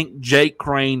I think Jake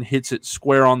Crane hits it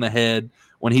square on the head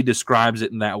when he describes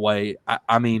it in that way.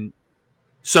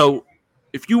 So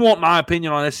if you want my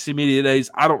opinion on SEC Media Days,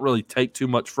 I don't really take too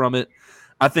much from it.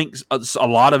 I think a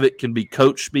lot of it can be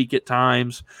coach speak at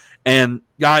times. And,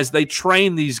 guys, they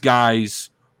train these guys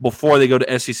before they go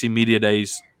to SEC Media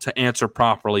Days to answer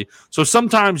properly. So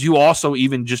sometimes you also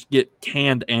even just get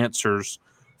canned answers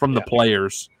from the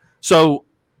players. So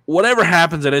whatever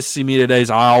happens at SEC Media Days,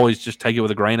 I always just take it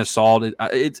with a grain of salt.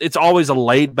 It's always a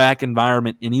laid-back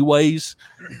environment anyways.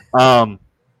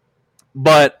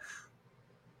 But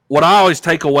what I've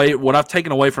taken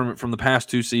away from it from the past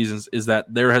two seasons is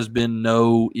that there has been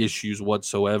no issues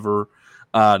whatsoever,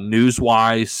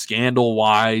 news-wise,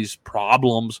 scandal-wise,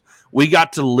 problems. We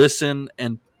got to listen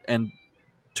and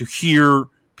to hear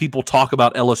people talk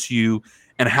about LSU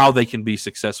and how they can be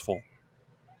successful,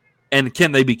 and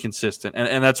can they be consistent?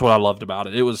 And that's what I loved about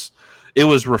it. It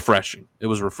was refreshing. It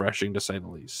was refreshing to say the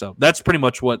least. So that's pretty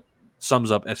much what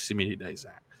sums up SEC Media Days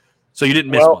at. So you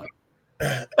didn't miss much.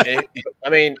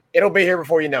 It'll be here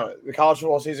before you know it. The college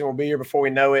football season will be here before we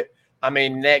know it.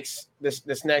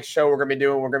 This next show we're going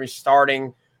to be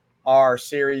starting our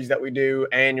series that we do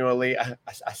annually.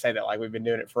 I say that like we've been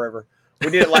doing it forever. We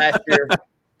did it last year.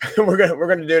 We're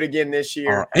going to do it again this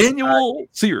year. Our annual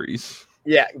series.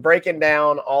 Yeah, breaking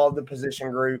down all of the position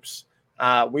groups.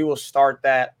 We will start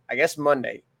that, I guess,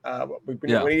 Monday. We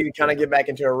need to kind of get back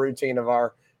into a routine of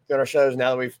our shows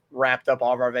now that we've wrapped up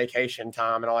all of our vacation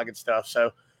time and all that good stuff.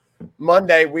 So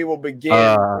Monday we will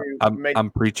begin.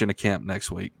 I'm preaching a camp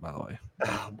next week, by the way.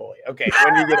 Oh boy. Okay.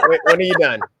 When are you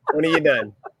done? When are you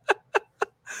done?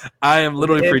 I am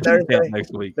literally preaching a camp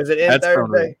next week. Does it end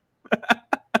Thursday?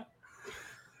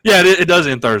 Yeah, it does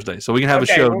end Thursday. So we can have a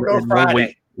show we'll go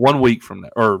one week from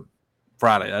there, or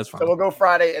Friday. That's fine. So we'll go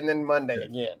Friday and then Monday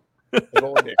again. That's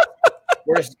what we'll do.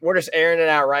 We're just airing it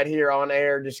out right here on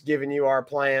air, just giving you our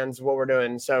plans, what we're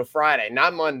doing. So Friday,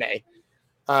 not Monday.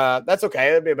 That's okay.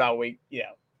 It'll be about a week,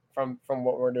 from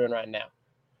what we're doing right now.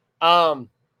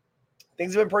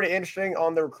 Things have been pretty interesting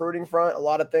on the recruiting front. A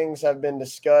lot of things have been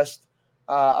discussed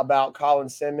about Colin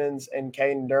Simmons and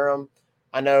Caden Durham.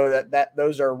 I know that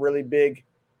those are really big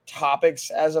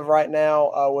topics as of right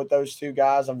now with those two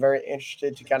guys. I'm very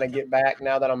interested to kind of get back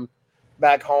now that I'm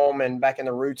back home and back in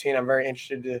the routine. I'm very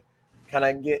interested to kind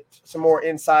of get some more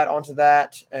insight onto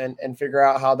that and figure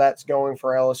out how that's going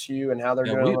for LSU and how they're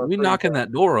doing. We're knocking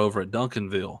that door over at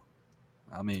Duncanville.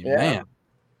 Man,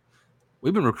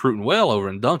 we've been recruiting well over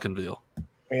in Duncanville.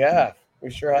 We have.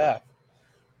 We sure have.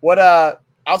 What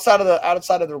outside of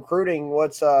the recruiting,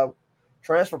 what's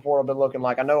transfer portal been looking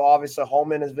like? I know obviously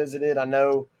Holman has visited. I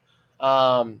know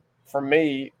for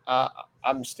me,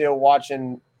 I'm still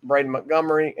watching Braden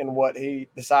Montgomery and what he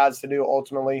decides to do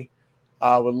ultimately.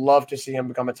 Would love to see him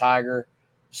become a Tiger.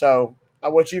 So,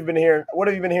 what have you been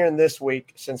hearing this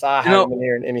week since I haven't been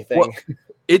hearing anything? Well,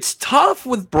 it's tough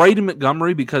with Braden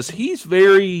Montgomery because he's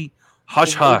very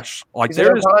hush hush. Like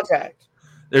there is no contact.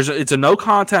 It's a no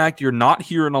contact. You're not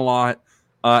hearing a lot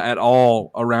at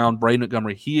all around Braden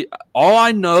Montgomery. All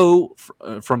I know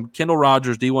from Kendall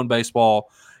Rogers, D1 Baseball,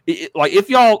 if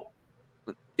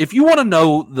you want to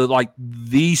know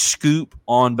the scoop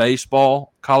on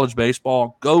baseball, college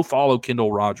baseball, go follow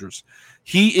Kendall Rogers.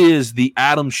 He is the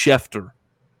Adam Schefter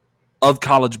of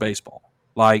college baseball.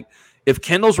 Like, if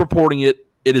Kendall's reporting it,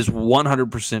 it is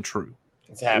 100% true.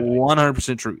 It's happening.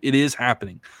 100% true. It is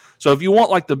happening. So if you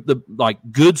want the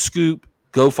good scoop,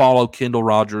 go follow Kendall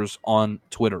Rogers on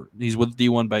Twitter. He's with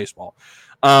D1 Baseball.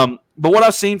 But what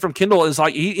I've seen from Kendall is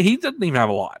he doesn't even have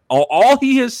a lot. All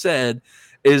he has said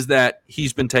is that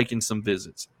he's been taking some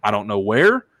visits. I don't know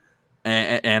where,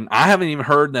 and I haven't even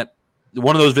heard that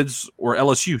one of those visits were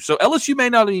LSU. So LSU may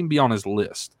not even be on his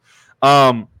list.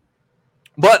 But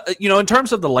in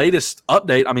terms of the latest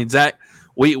update, I mean, Zach,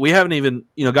 we haven't even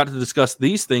got to discuss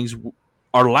these things.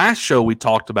 Our last show we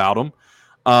talked about them.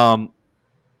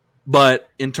 But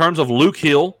in terms of Luke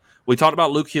Hill, we talked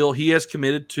about Luke Hill. He has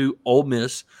committed to Ole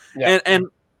Miss, and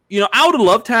I would have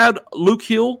loved to have Luke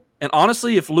Hill. And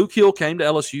honestly, if Luke Hill came to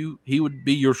LSU, he would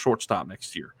be your shortstop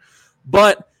next year.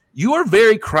 But you are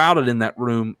very crowded in that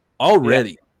room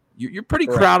already. Yeah. You're pretty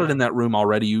crowded in that room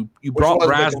already. You brought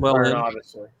Braswell in,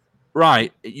 obviously.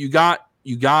 Right? You got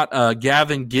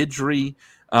Gavin Guidry,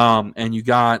 and you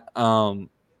got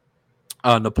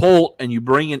Napolt, and you're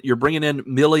bringing in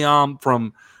Miliam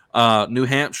from New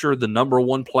Hampshire, the number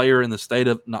one player in the state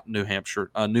of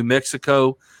New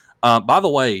Mexico. By the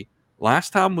way,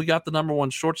 last time we got the number one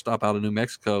shortstop out of New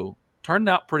Mexico, turned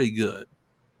out pretty good.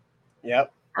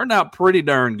 Yep. Turned out pretty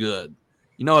darn good.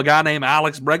 You know a guy named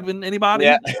Alex Bregman? Anybody?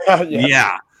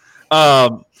 Yeah.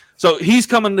 So he's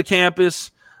coming to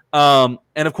campus. And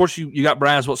of course you got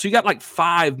Braswell. So you got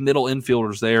 5 middle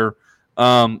infielders there.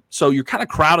 So you're kind of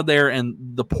crowded there, and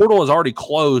the portal is already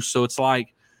closed. So it's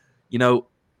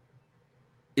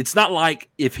it's not like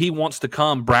if he wants to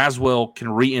come, Braswell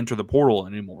can re-enter the portal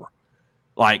anymore.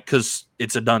 Because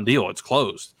it's a done deal. It's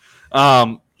closed.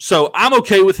 So I'm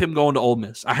okay with him going to Ole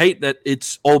Miss. I hate that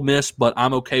it's Ole Miss, but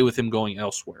I'm okay with him going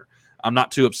elsewhere. I'm not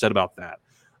too upset about that.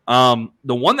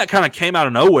 The one that kind of came out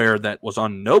of nowhere that was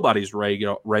on nobody's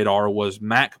radar was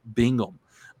Mac Bingham,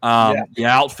 the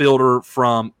outfielder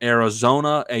from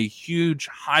Arizona, a huge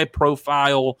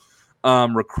high-profile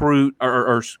recruit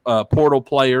or portal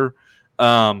player.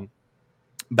 Batted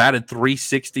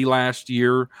 .360 last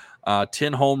year,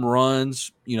 10 home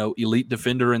runs, elite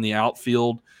defender in the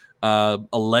outfield,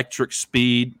 electric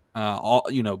speed, all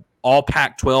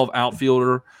Pac-12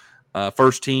 outfielder,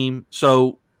 first team.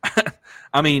 So,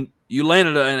 I mean, you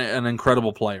landed an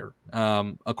incredible player.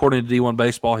 According to D1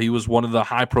 Baseball, he was one of the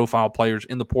high-profile players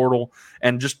in the portal,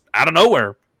 and just out of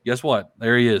nowhere, guess what?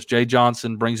 There he is. Jay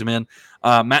Johnson brings him in.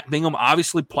 Matt Bingham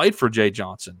obviously played for Jay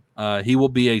Johnson. He will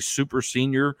be a super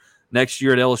senior next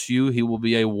year at LSU. He will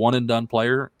be a one-and-done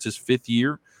player. It's his 5th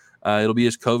year. It'll be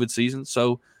his COVID season.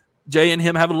 So Jay and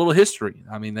him have a little history.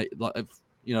 I mean,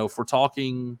 if we're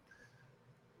talking –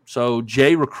 so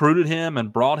Jay recruited him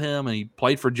and brought him, and he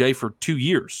played for Jay for 2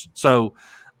 years. So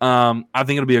I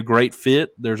think it'll be a great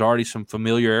fit. There's already some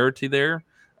familiarity there.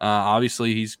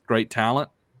 Obviously, he's great talent,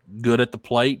 good at the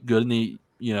plate, good in the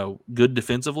good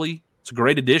defensively. It's a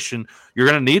great addition. You're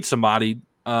going to need somebody,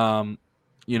 to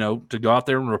go out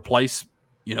there and replace,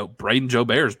 Braden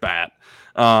Jobert's bat.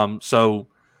 So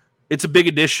it's a big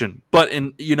addition. But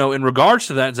in regards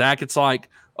to that, Zach, it's like,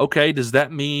 okay, does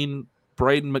that mean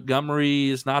Braden Montgomery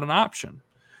is not an option?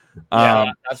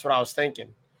 Yeah, that's what I was thinking.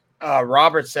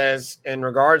 Robert says in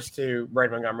regards to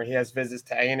Braden Montgomery, he has visits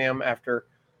to A&M after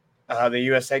the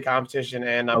USA competition,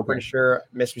 and I'm pretty sure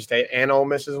Mississippi State and Ole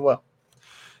Miss as well.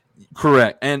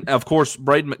 Correct. And, of course,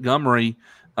 Braden Montgomery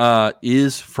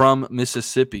is from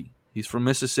Mississippi. He's from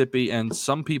Mississippi, and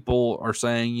some people are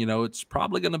saying, it's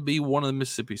probably going to be one of the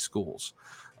Mississippi schools,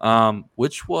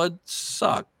 which would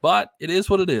suck, but it is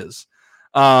what it is.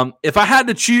 If I had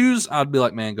to choose, I'd be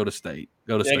like, man, go to State.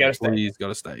 Go to State. Please go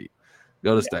to State.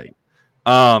 Go to State.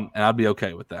 And I'd be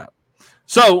okay with that.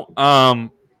 So,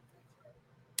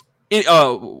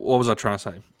 what was I trying to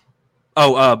say?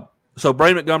 So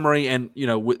Braden Montgomery, and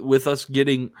with us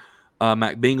getting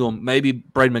Mac Bingham, maybe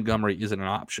Braden Montgomery isn't an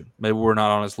option. Maybe we're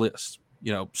not on his list.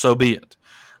 So be it.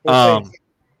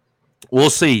 We'll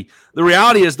see. The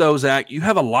reality is, though, Zach, you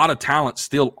have a lot of talent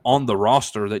still on the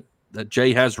roster that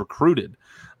Jay has recruited.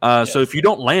 So if you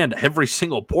don't land every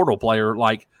single portal player,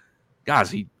 like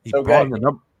guys, he brought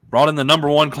in the number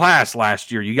one class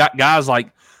last year. You got guys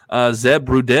like Zeb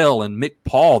Brudell and Mick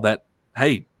Paul that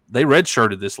they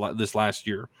redshirted this last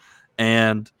year,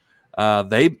 and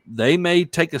they may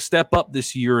take a step up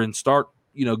this year and start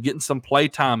getting some play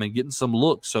time and getting some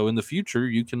looks. So in the future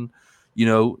you can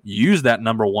use that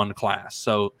number one class.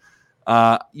 So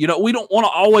we don't want to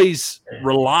always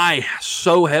rely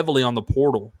so heavily on the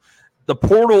portal. The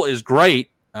portal is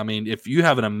great. I mean, if you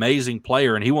have an amazing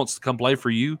player and he wants to come play for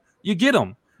you, you get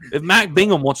him. If Mac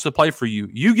Bingham wants to play for you,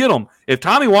 you get him. If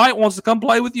Tommy White wants to come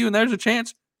play with you and there's a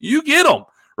chance, you get him,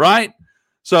 right?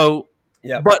 So,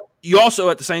 but you also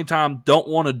at the same time don't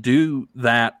want to do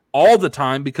that all the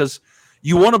time because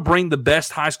you want to bring the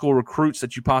best high school recruits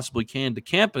that you possibly can to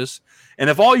campus. And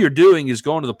if all you're doing is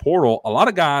going to the portal, a lot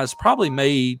of guys probably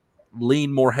may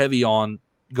lean more heavy on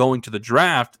going to the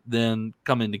draft than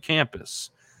coming to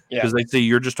campus because they see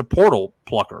you're just a portal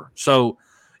plucker. So,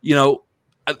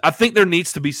 I think there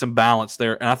needs to be some balance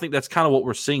there. And I think that's kind of what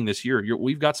we're seeing this year.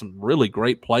 We've got some really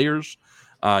great players.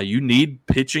 You need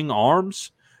pitching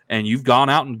arms, and you've gone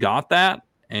out and got that.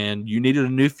 And you needed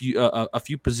a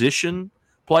few position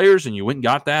players, and you went and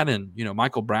got that. And,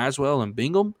 Michael Braswell and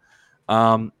Bingham.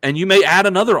 And you may add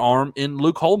another arm in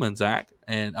Luke Holman, Zach.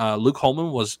 And Luke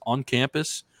Holman was on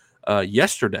campus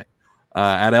yesterday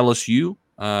at LSU,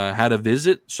 had a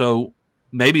visit. So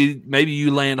maybe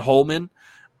you land Holman.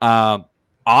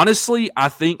 Honestly, I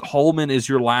think Holman is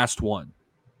your last one.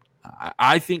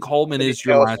 I think Holman is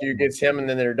your last. You gets him, and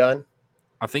then they're done.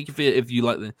 I think if you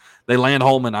let they land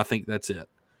Holman, I think that's it.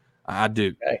 I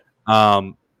do. Okay.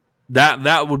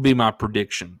 That would be my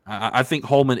prediction. I think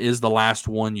Holman is the last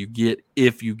one you get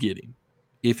if you get him.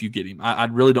 I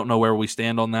really don't know where we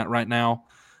stand on that right now.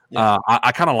 Yeah.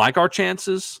 I kind of like our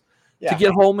chances to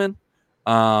get Holman.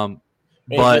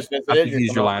 But I think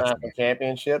he's your last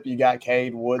championship. You got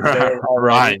Cade Woods there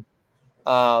already.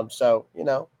 Right. So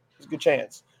it's a good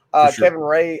chance. Sure. Kevin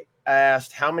Ray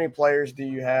asked, how many players do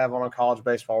you have on a college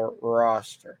baseball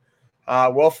roster?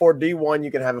 Well, for D1,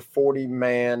 you can have a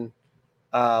 40-man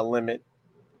limit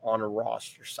on a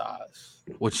roster size.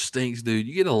 Which stinks, dude.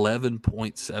 You get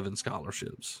 11.7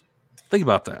 scholarships. Think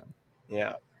about that.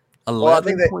 Yeah.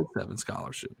 11.7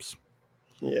 scholarships.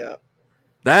 Yeah.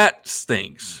 That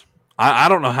stinks. I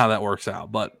don't know how that works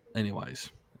out, but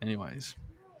anyways.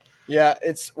 Yeah,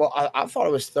 I thought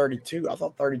it was 32. I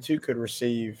thought 32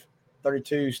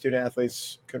 student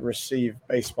athletes could receive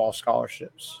baseball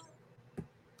scholarships.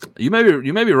 You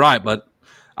may be right, but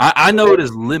I know it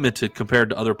is limited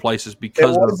compared to other places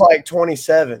because it was like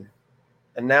 27,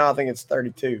 and now I think it's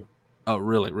 32. Oh,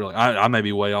 really? I may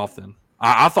be way off then.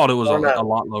 I thought it was a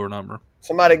lot lower number.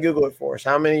 Somebody Google it for us.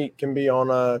 How many can be on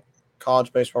a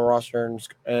college baseball roster,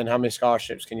 and how many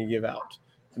scholarships can you give out?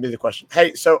 That'd be the question.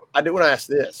 Hey, so I do want to ask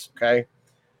this, okay?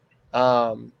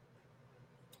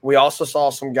 We also saw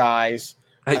some guys.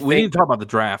 Hey, we need to talk about the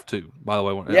draft too, by the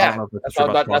way. Yeah, that's what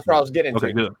I was getting into.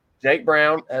 Okay, good. Jake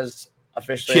Brown has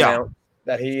officially announced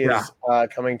that he is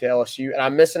coming to LSU, and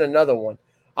I'm missing another one.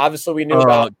 Obviously, we knew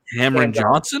about Cameron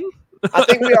Johnson. I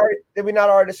think did we not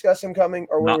already discuss him coming,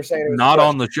 or we were saying it was not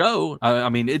on the show? I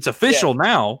mean, it's official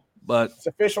now. But it's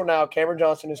official now. Cameron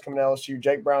Johnson is coming to LSU.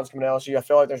 Jake Brown's coming to LSU. I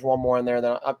feel like there's one more in there.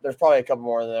 There's probably a couple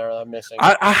more in there that I'm missing.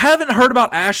 I haven't heard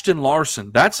about Ashton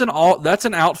Larson. That's an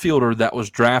outfielder that was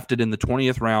drafted in the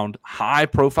 20th round.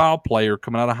 High-profile player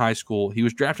coming out of high school. He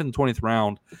was drafted in the 20th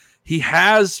round. He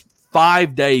has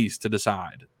 5 days to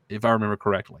decide, if I remember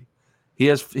correctly.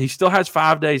 He still has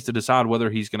 5 days to decide whether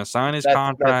he's going to sign his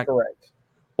contract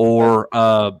or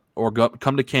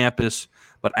come to campus.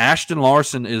 But Ashton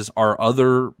Larson is our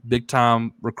other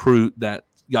big-time recruit that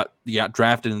got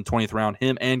drafted in the 20th round,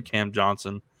 him and Cam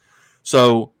Johnson.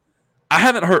 So I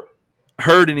haven't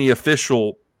heard any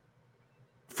official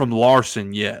from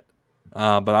Larson yet,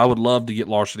 but I would love to get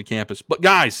Larson to campus. But,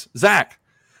 guys, Zach,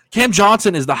 Cam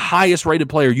Johnson is the highest-rated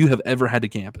player you have ever had to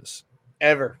campus.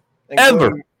 Ever.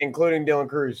 Including Dylan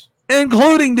Cruz.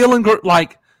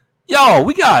 Like, yo,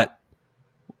 we got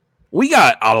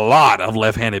a lot of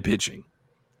left-handed pitching.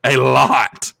 A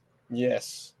lot.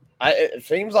 Yes. It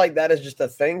seems like that is just a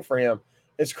thing for him.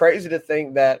 It's crazy to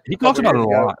think that he talks about it a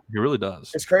lot. He really does.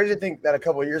 It's crazy to think that a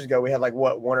couple of years ago we had like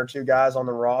one or two guys on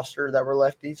the roster that were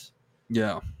lefties.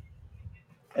 Yeah.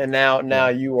 And now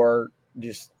you are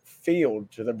just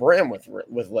filled to the brim with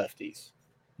lefties.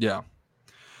 Yeah.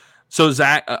 So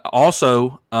Zach,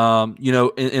 also,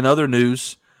 in other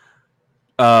news,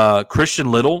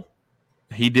 Christian Little,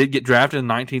 he did get drafted in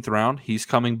the 19th round. He's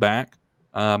coming back.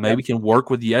 Maybe can work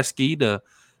with Yeski to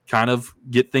kind of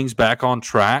get things back on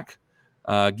track.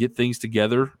 get things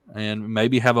together, and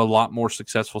maybe have a lot more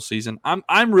successful season.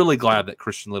 I'm really glad that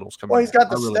Christian Little's coming. Well, he's got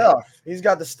the stuff. He's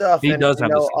got the stuff. He does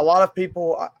have the stuff. A lot of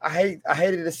people. I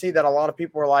hated to see that. A lot of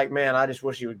people were like, "Man, I just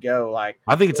wish he would go." Like,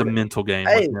 I think it's a mental game.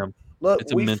 Hey, with him. Look,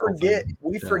 it's a we mental forget. thing.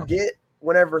 We forget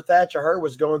whenever Thatcher Hurd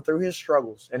was going through his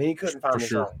struggles and he couldn't find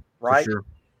his own. Right. For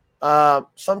sure.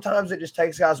 Sometimes it just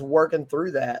takes guys working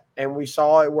through that, and we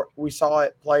saw it. We saw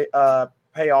it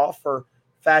pay off for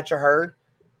Thatcher Hurd.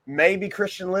 Maybe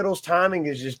Christian Little's timing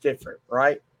is just different,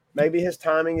 right? Maybe his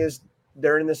timing is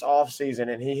during this off season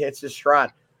and he hits his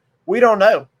stride. We don't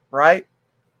know, right?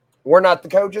 We're not the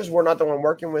coaches. We're not the one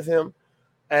working with him,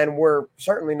 and we're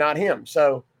certainly not him.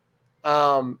 So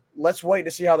let's wait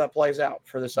to see how that plays out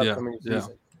for this upcoming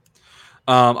season.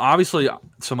 Obviously,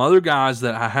 some other guys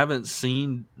that I haven't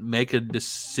seen make a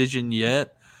decision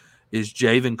yet is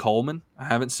Javen Coleman. I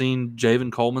haven't seen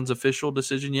Javen Coleman's official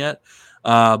decision yet.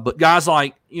 But guys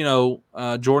like,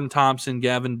 Jordan Thompson,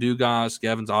 Gavin Dugas,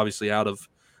 Gavin's obviously out of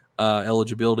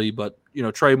eligibility, but,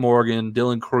 Trey Morgan,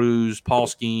 Dylan Cruz, Paul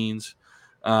Skeens,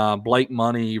 Blake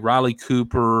Money, Riley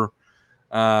Cooper,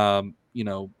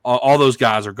 all those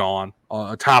guys are gone.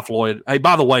 Ty Floyd. Hey,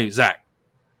 by the way, Zach,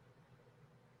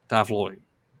 Ty Floyd.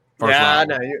 I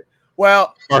know you.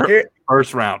 Well,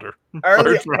 first rounder.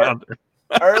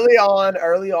 Early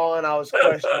on, I was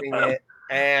questioning it.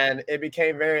 And it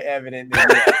became very evident.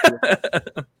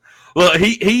 Well,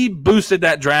 he boosted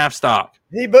that draft stock.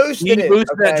 He boosted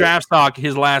that draft stock.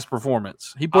 His last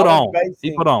performance, he put on.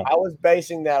 I was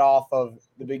basing that off of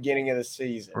the beginning of the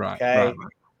season, right.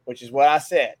 Which is what I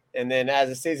said. And then as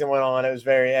the season went on, it was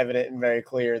very evident and very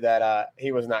clear that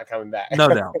he was not coming back. No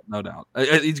doubt.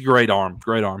 He's a great arm.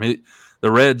 The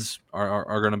Reds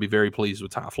are going to be very pleased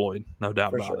with Ty Floyd. No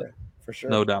doubt about it. For sure.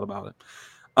 No doubt about it.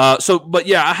 But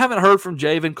I haven't heard from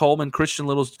Javen Coleman. Christian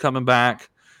Little's coming back.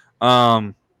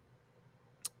 I'm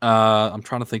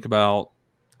trying to think about.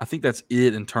 I think that's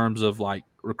it in terms of like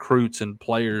recruits and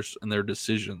players and their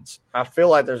decisions. I feel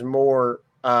like there's more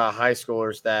high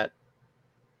schoolers that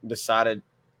decided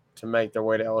to make their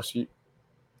way to LSU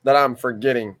that I'm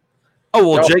forgetting. Oh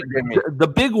well, Jake. The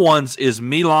big ones is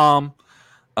Milam,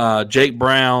 Jake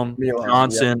Brown,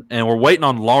 Johnson, and we're waiting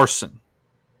on Larson.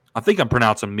 I think I'm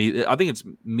pronouncing me. I think it's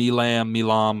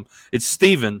Milam. It's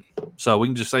Steven, so we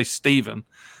can just say Steven,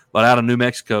 but out of New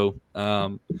Mexico.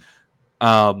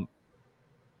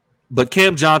 But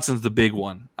Cam Johnson's the big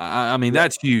one. I mean,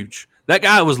 that's huge. That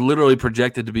guy was literally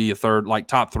projected to be a third, like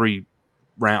top 3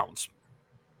 rounds.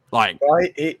 Like,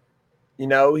 that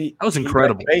was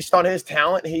incredible. Based on his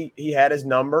talent, he had his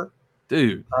number,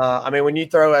 dude. I mean, when you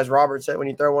throw, as Robert said, when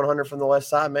you throw 100 from the left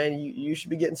side, man, you should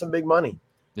be getting some big money.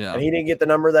 Yeah, and he didn't get the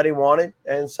number that he wanted,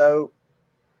 and so,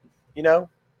 good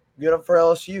for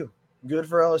LSU. Good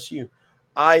for LSU.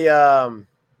 I'm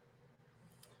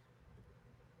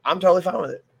totally fine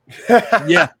with it.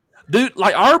 Yeah, dude.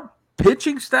 Like our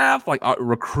pitching staff, like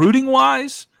recruiting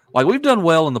wise, like we've done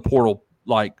well in the portal,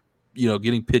 like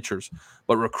getting pitchers,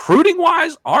 but recruiting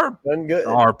wise, our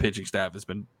pitching staff has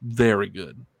been very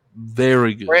good.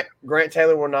 Very good. Grant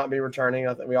Taylor will not be returning.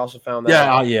 I think we also found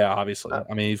that. Yeah, obviously.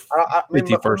 I mean,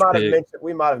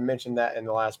 we might have mentioned that in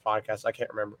the last podcast. I can't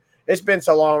remember. It's been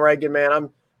so long, Reagan, man.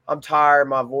 I'm tired.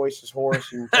 My voice is hoarse.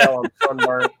 You can tell I'm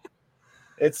sunburned.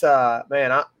 It's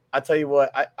man. I tell you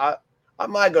what. I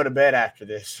might go to bed after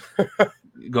this.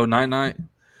 Go night.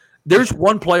 There's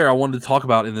one player I wanted to talk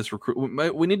about in this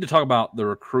recruit. We need to talk about the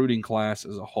recruiting class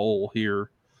as a whole here.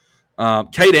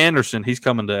 Cade Anderson, he's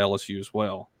coming to LSU as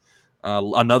well.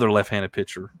 Another left-handed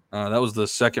pitcher. That was the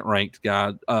second-ranked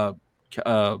guy.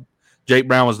 Jake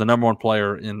Brown was the number 1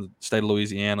 player in the state of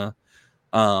Louisiana.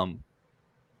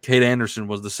 Cade Anderson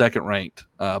was the second-ranked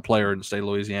player in the state of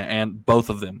Louisiana, and both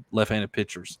of them left-handed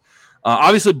pitchers.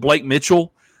 Obviously, Blake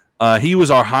Mitchell, he was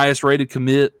our highest-rated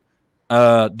commit.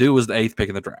 Dude was the 8th pick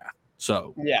in the draft.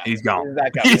 So, he's gone.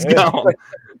 He's gone.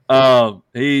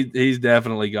 He's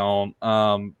definitely gone.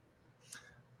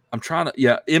 I'm trying to,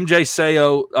 MJ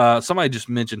Sayo. Somebody just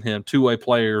mentioned him, 2-way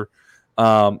player.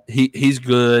 He's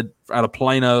good out of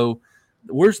Plano.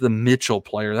 Where's the Mitchell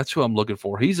player? That's who I'm looking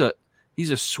for. He's a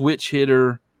switch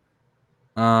hitter.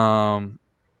 Jake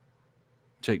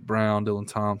Brown, Dylan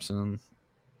Thompson.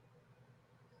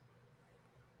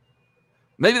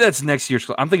 Maybe that's next year's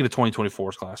class. I'm thinking of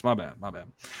 2024's class. My bad.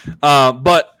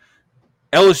 But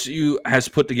LSU has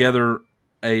put together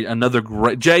another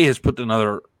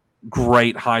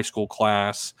great high school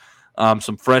class,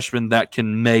 some freshmen that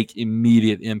can make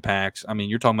immediate impacts. I mean,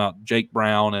 you're talking about Jake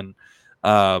Brown and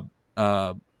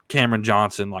Cameron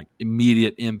Johnson, like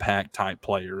immediate impact type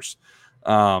players.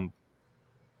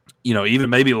 even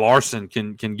maybe Larson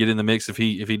can get in the mix if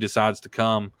he decides to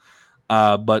come.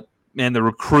 But man, the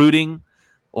recruiting,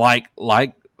 like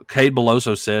Cade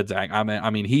Beloso said, Zach, I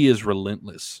mean, he is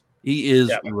relentless. He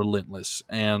is relentless.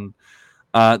 And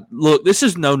look, this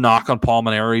is no knock on Paul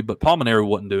Maneri, but Paul Maneri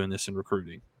wasn't doing this in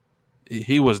recruiting.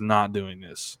 He was not doing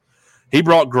this. He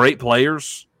brought great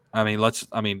players. I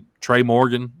mean, Trey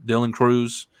Morgan, Dylan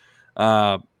Cruz.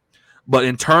 But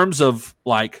in terms of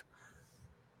like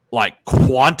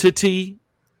quantity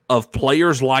of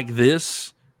players like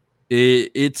this,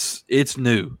 it's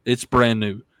new. It's brand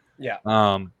new.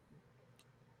 Yeah.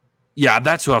 Yeah,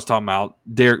 that's who I was talking about.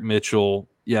 Derek Mitchell.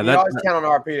 Yeah, you always count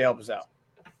on RP to help us out.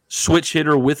 Switch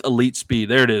hitter with elite speed.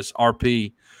 There it is.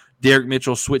 RP. Derek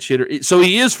Mitchell, switch hitter. So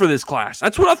he is for this class.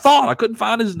 That's what I thought. I couldn't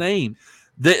find his name.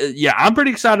 I'm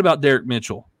pretty excited about Derek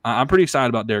Mitchell. I'm pretty excited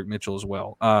about Derek Mitchell as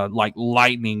well. Like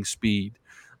lightning speed.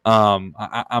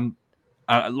 I'm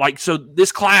so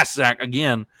this class, Zach,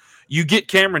 again, you get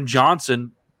Cameron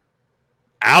Johnson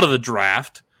out of the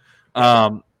draft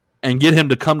and get him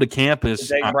to come to campus.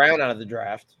 Jake Brown out of the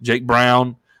draft. Jake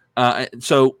Brown.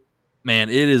 So,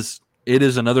 man, it is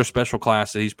another special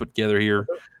class that he's put together here.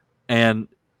 And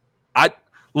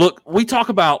we talk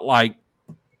about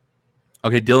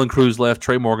Dylan Cruz left,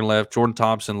 Trey Morgan left, Jordan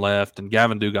Thompson left, and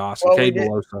Gavin Dugas and Cade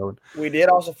Beloso. We did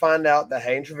also find out that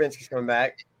Hayden Travinsky's coming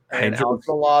back. And Alex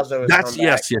Milazzo is coming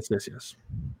back. Yes.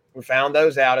 We found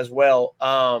those out as well.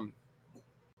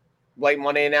 Blake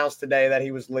Money announced today that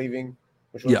he was leaving,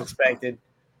 which was expected.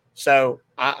 So,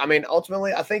 I mean,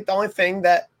 ultimately, I think the only thing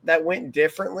that went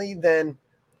differently than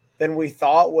we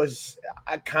thought was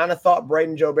I kind of thought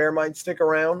Braden Joubert might stick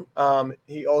around.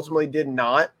 He ultimately did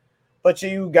not. But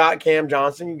you got Cam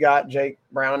Johnson, you got Jake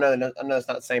Brown. I know it's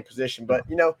not the same position, but,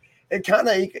 it kind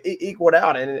of equaled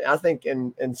out. And I think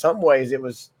in some ways it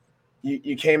was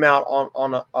you came out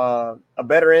on a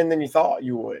better end than you thought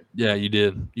you would. Yeah, you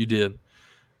did.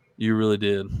 You really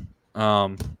did.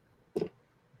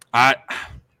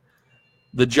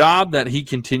 The job that he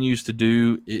continues to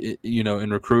do,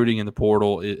 in recruiting in the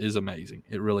portal is amazing.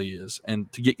 It really is.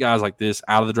 And to get guys like this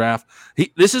out of the draft,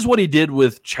 this is what he did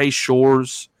with Chase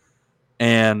Shores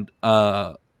and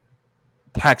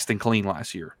Paxton Clean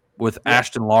last year with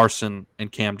Ashton Larson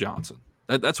and Cam Johnson.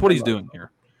 That's what he's doing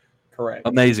here. Correct.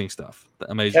 Amazing stuff.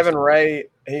 Amazing. Kevin stuff. Ray,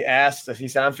 he asked us, he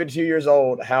said, I'm 52 years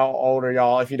old. How old are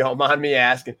y'all, if you don't mind me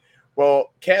asking?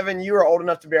 Well, Kevin, you are old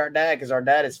enough to be our dad because our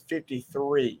dad is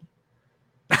 53.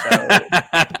 So,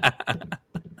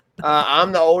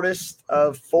 I'm the oldest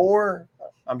of four.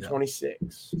 I'm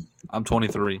 26. I'm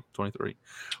 23.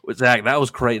 Zach, that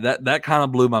was great. That kind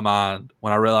of blew my mind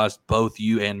when I realized both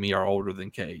you and me are older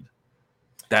than Cade.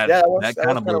 That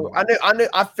kind of blew my mind.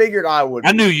 I figured I would.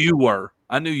 I knew you were.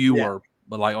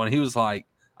 But like when he was like,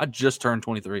 I just turned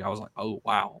 23, I was like, oh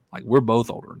wow, like we're both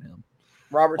older than him.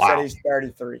 Robert said he's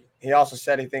 33. He also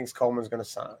said he thinks Coleman's going to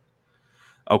sign.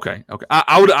 Okay.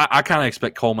 I kind of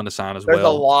expect Coleman to sign as well. There's a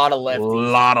lot of lefties.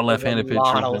 A lot of left-handed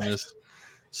pitchers in this.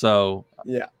 So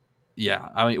yeah.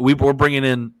 I mean, we're bringing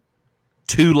in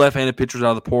 2 left-handed pitchers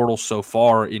out of the portal so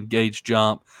far in Gage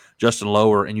Jump, Justin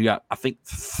Lower, and you got, I think,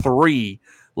 3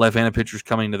 left-handed pitchers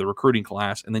coming to the recruiting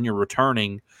class, and then you're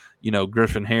returning,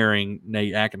 Griffin Herring,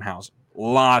 Nate Ackenhausen.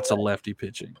 Lots of lefty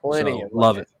pitching. Plenty.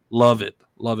 Love it.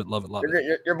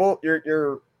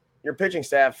 Your pitching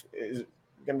staff is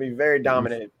going to be very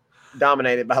dominated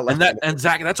by left. And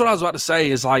Zach, that's what I was about to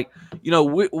say is like,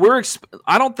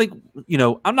 I don't think,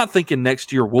 I'm not thinking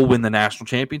next year we'll win the national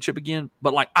championship again,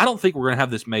 but like, I don't think we're going to have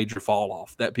this major fall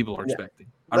off that people are expecting.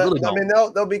 I really don't. I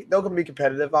mean, they'll be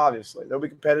competitive. Obviously, they'll be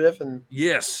competitive, and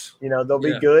yes, they'll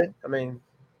be good. I mean,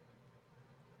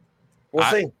 we'll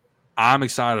see. I'm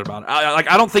excited about it.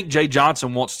 I don't think Jay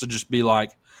Johnson wants to just be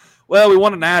like, well, we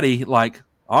won a natty. Like,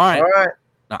 all right.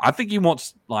 No, I think he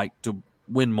wants like to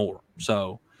win more.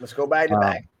 So let's go back to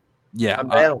back. Yeah,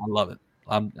 I love it.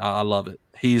 I love it.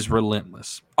 He's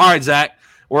relentless. All right, Zach,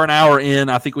 we're an hour in.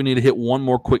 I think we need to hit one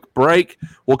more quick break.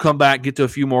 We'll come back, get to a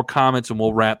few more comments, and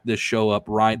we'll wrap this show up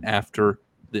right after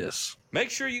this. Make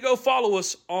sure you go follow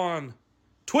us on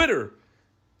Twitter,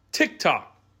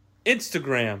 TikTok,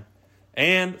 Instagram,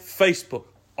 and Facebook,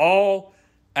 all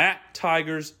at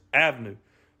Tigers Avenue,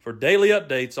 for daily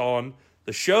updates on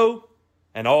the show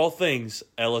and all things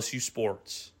LSU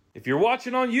sports. If you're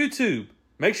watching on YouTube,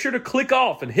 make sure to click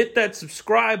off and hit that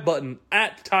subscribe button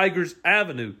at Tigers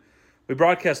Avenue. We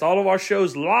broadcast all of our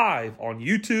shows live on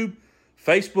YouTube,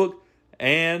 Facebook,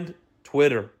 and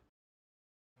Twitter.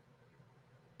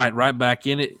 All right back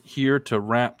in it here to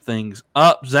wrap things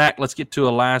up. Zach, let's get to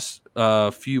a last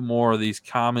few more of these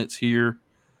comments here.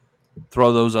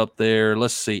 throw those up there.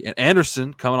 Let's see. And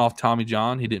Anderson coming off Tommy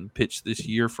John. He didn't pitch this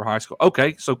year for high school.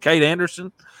 Okay, so Cade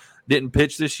Anderson didn't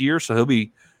pitch this year, so he'll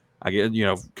be,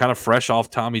 kind of fresh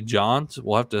off Tommy John. So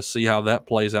we'll have to see how that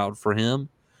plays out for him.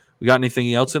 We got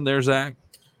anything else in there, Zach?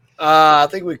 I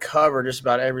think we covered just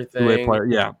about everything.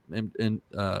 Yeah, and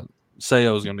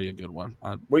Sayo is going to be a good one.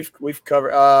 We've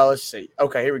covered. Let's see.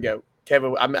 Okay, here we go.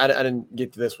 Kevin, I didn't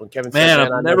get to this one. Kevin,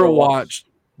 I've never watched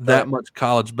that much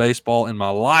college baseball in my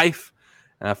life,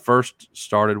 and I first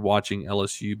started watching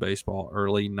LSU baseball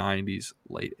early '90s,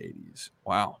 late '80s.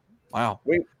 Wow.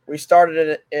 We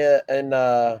started it in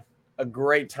a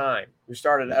great time. We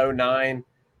started in 2009,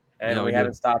 and we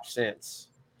haven't stopped since.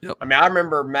 Yep. I mean, I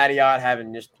remember Mattiot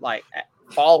having just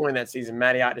following that season,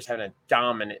 Mattiot just having a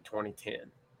dominant 2010.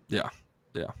 Yeah,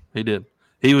 he did.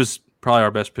 He was probably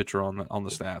our best pitcher on the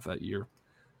staff that year.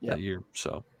 Yep.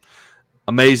 So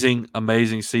amazing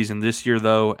season this year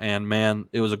though, and man,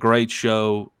 it was a great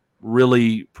show.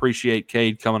 Really appreciate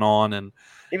Cade coming on and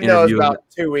even though it was about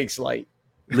 2 weeks late.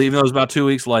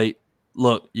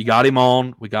 Look, you got him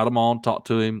on. We got him on. Talked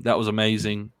to him. That was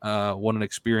amazing. What an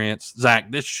experience,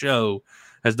 Zach. This show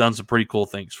has done some pretty cool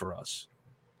things for us.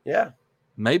 Yeah,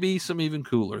 maybe some even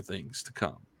cooler things to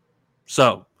come.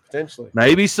 So potentially,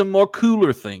 maybe some more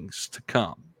cooler things to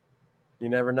come. You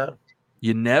never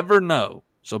know.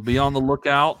 So be on the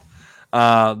lookout.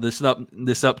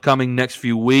 This upcoming next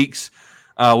few weeks,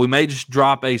 we may just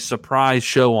drop a surprise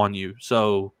show on you.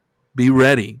 So be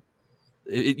ready.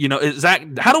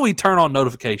 Zach, how do we turn on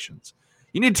notifications?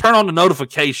 You need to turn on the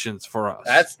notifications for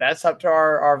us. That's up to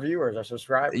our viewers, our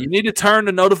subscribers. You need to turn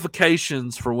the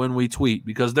notifications for when we tweet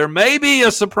because there may be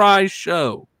a surprise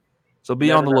show. So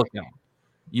be on the lookout.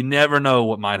 You never know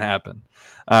what might happen.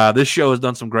 This show has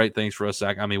done some great things for us,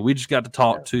 Zach. I mean, we just got to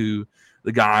talk to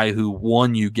the guy who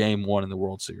won you game 1 in the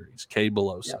World Series, Cade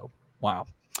Beloso. Yeah.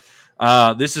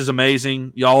 Wow. This is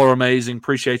amazing. Y'all are amazing.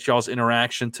 Appreciate y'all's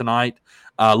interaction tonight.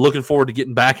 Looking forward to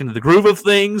getting back into the groove of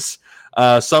things.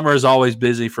 Summer is always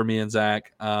busy for me and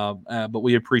Zach, but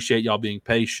we appreciate y'all being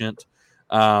patient.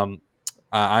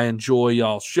 I enjoy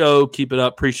y'all's show. Keep it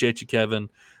up. Appreciate you, Kevin.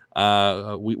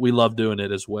 We love doing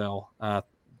it as well.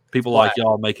 People like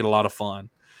y'all make it a lot of fun.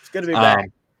 It's good to be back.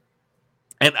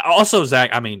 And also,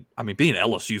 Zach, I mean, being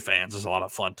LSU fans is a lot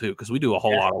of fun too because we do a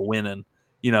whole lot of winning.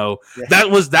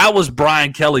 That was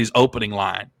Brian Kelly's opening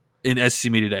line in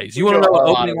SEC Media Days. You want to know what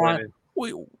opening line?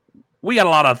 We got a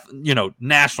lot of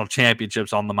national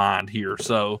championships on the mind here.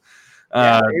 So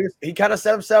he kind of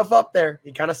set himself up there. I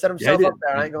ain't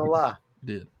gonna lie.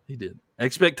 He did.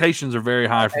 Expectations are very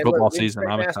high for football season.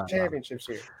 I'm excited. Championships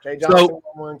here. Jay Johnson won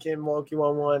one. Kim Mulkey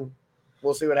won one.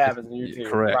 We'll see what happens in year 2.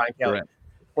 Correct. Brian Kelly. Correct.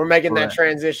 We're making that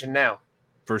transition now.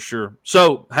 For sure.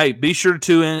 So, hey, be sure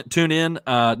to tune in.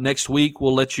 Next week,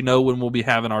 we'll let you know when we'll be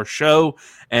having our show,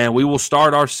 and we will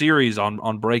start our series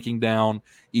on breaking down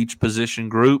each position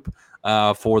group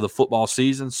for the football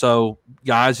season. So,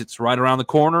 guys, it's right around the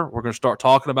corner. We're going to start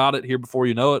talking about it here before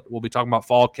you know it. We'll be talking about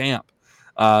fall camp.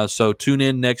 So tune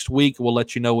in next week. We'll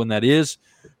let you know when that is.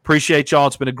 Appreciate y'all.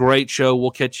 It's been a great show.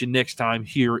 We'll catch you next time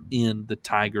here in the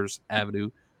Tigers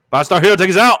Avenue. 5-Star Hero, take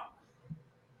us out.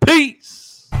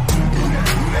 Peace.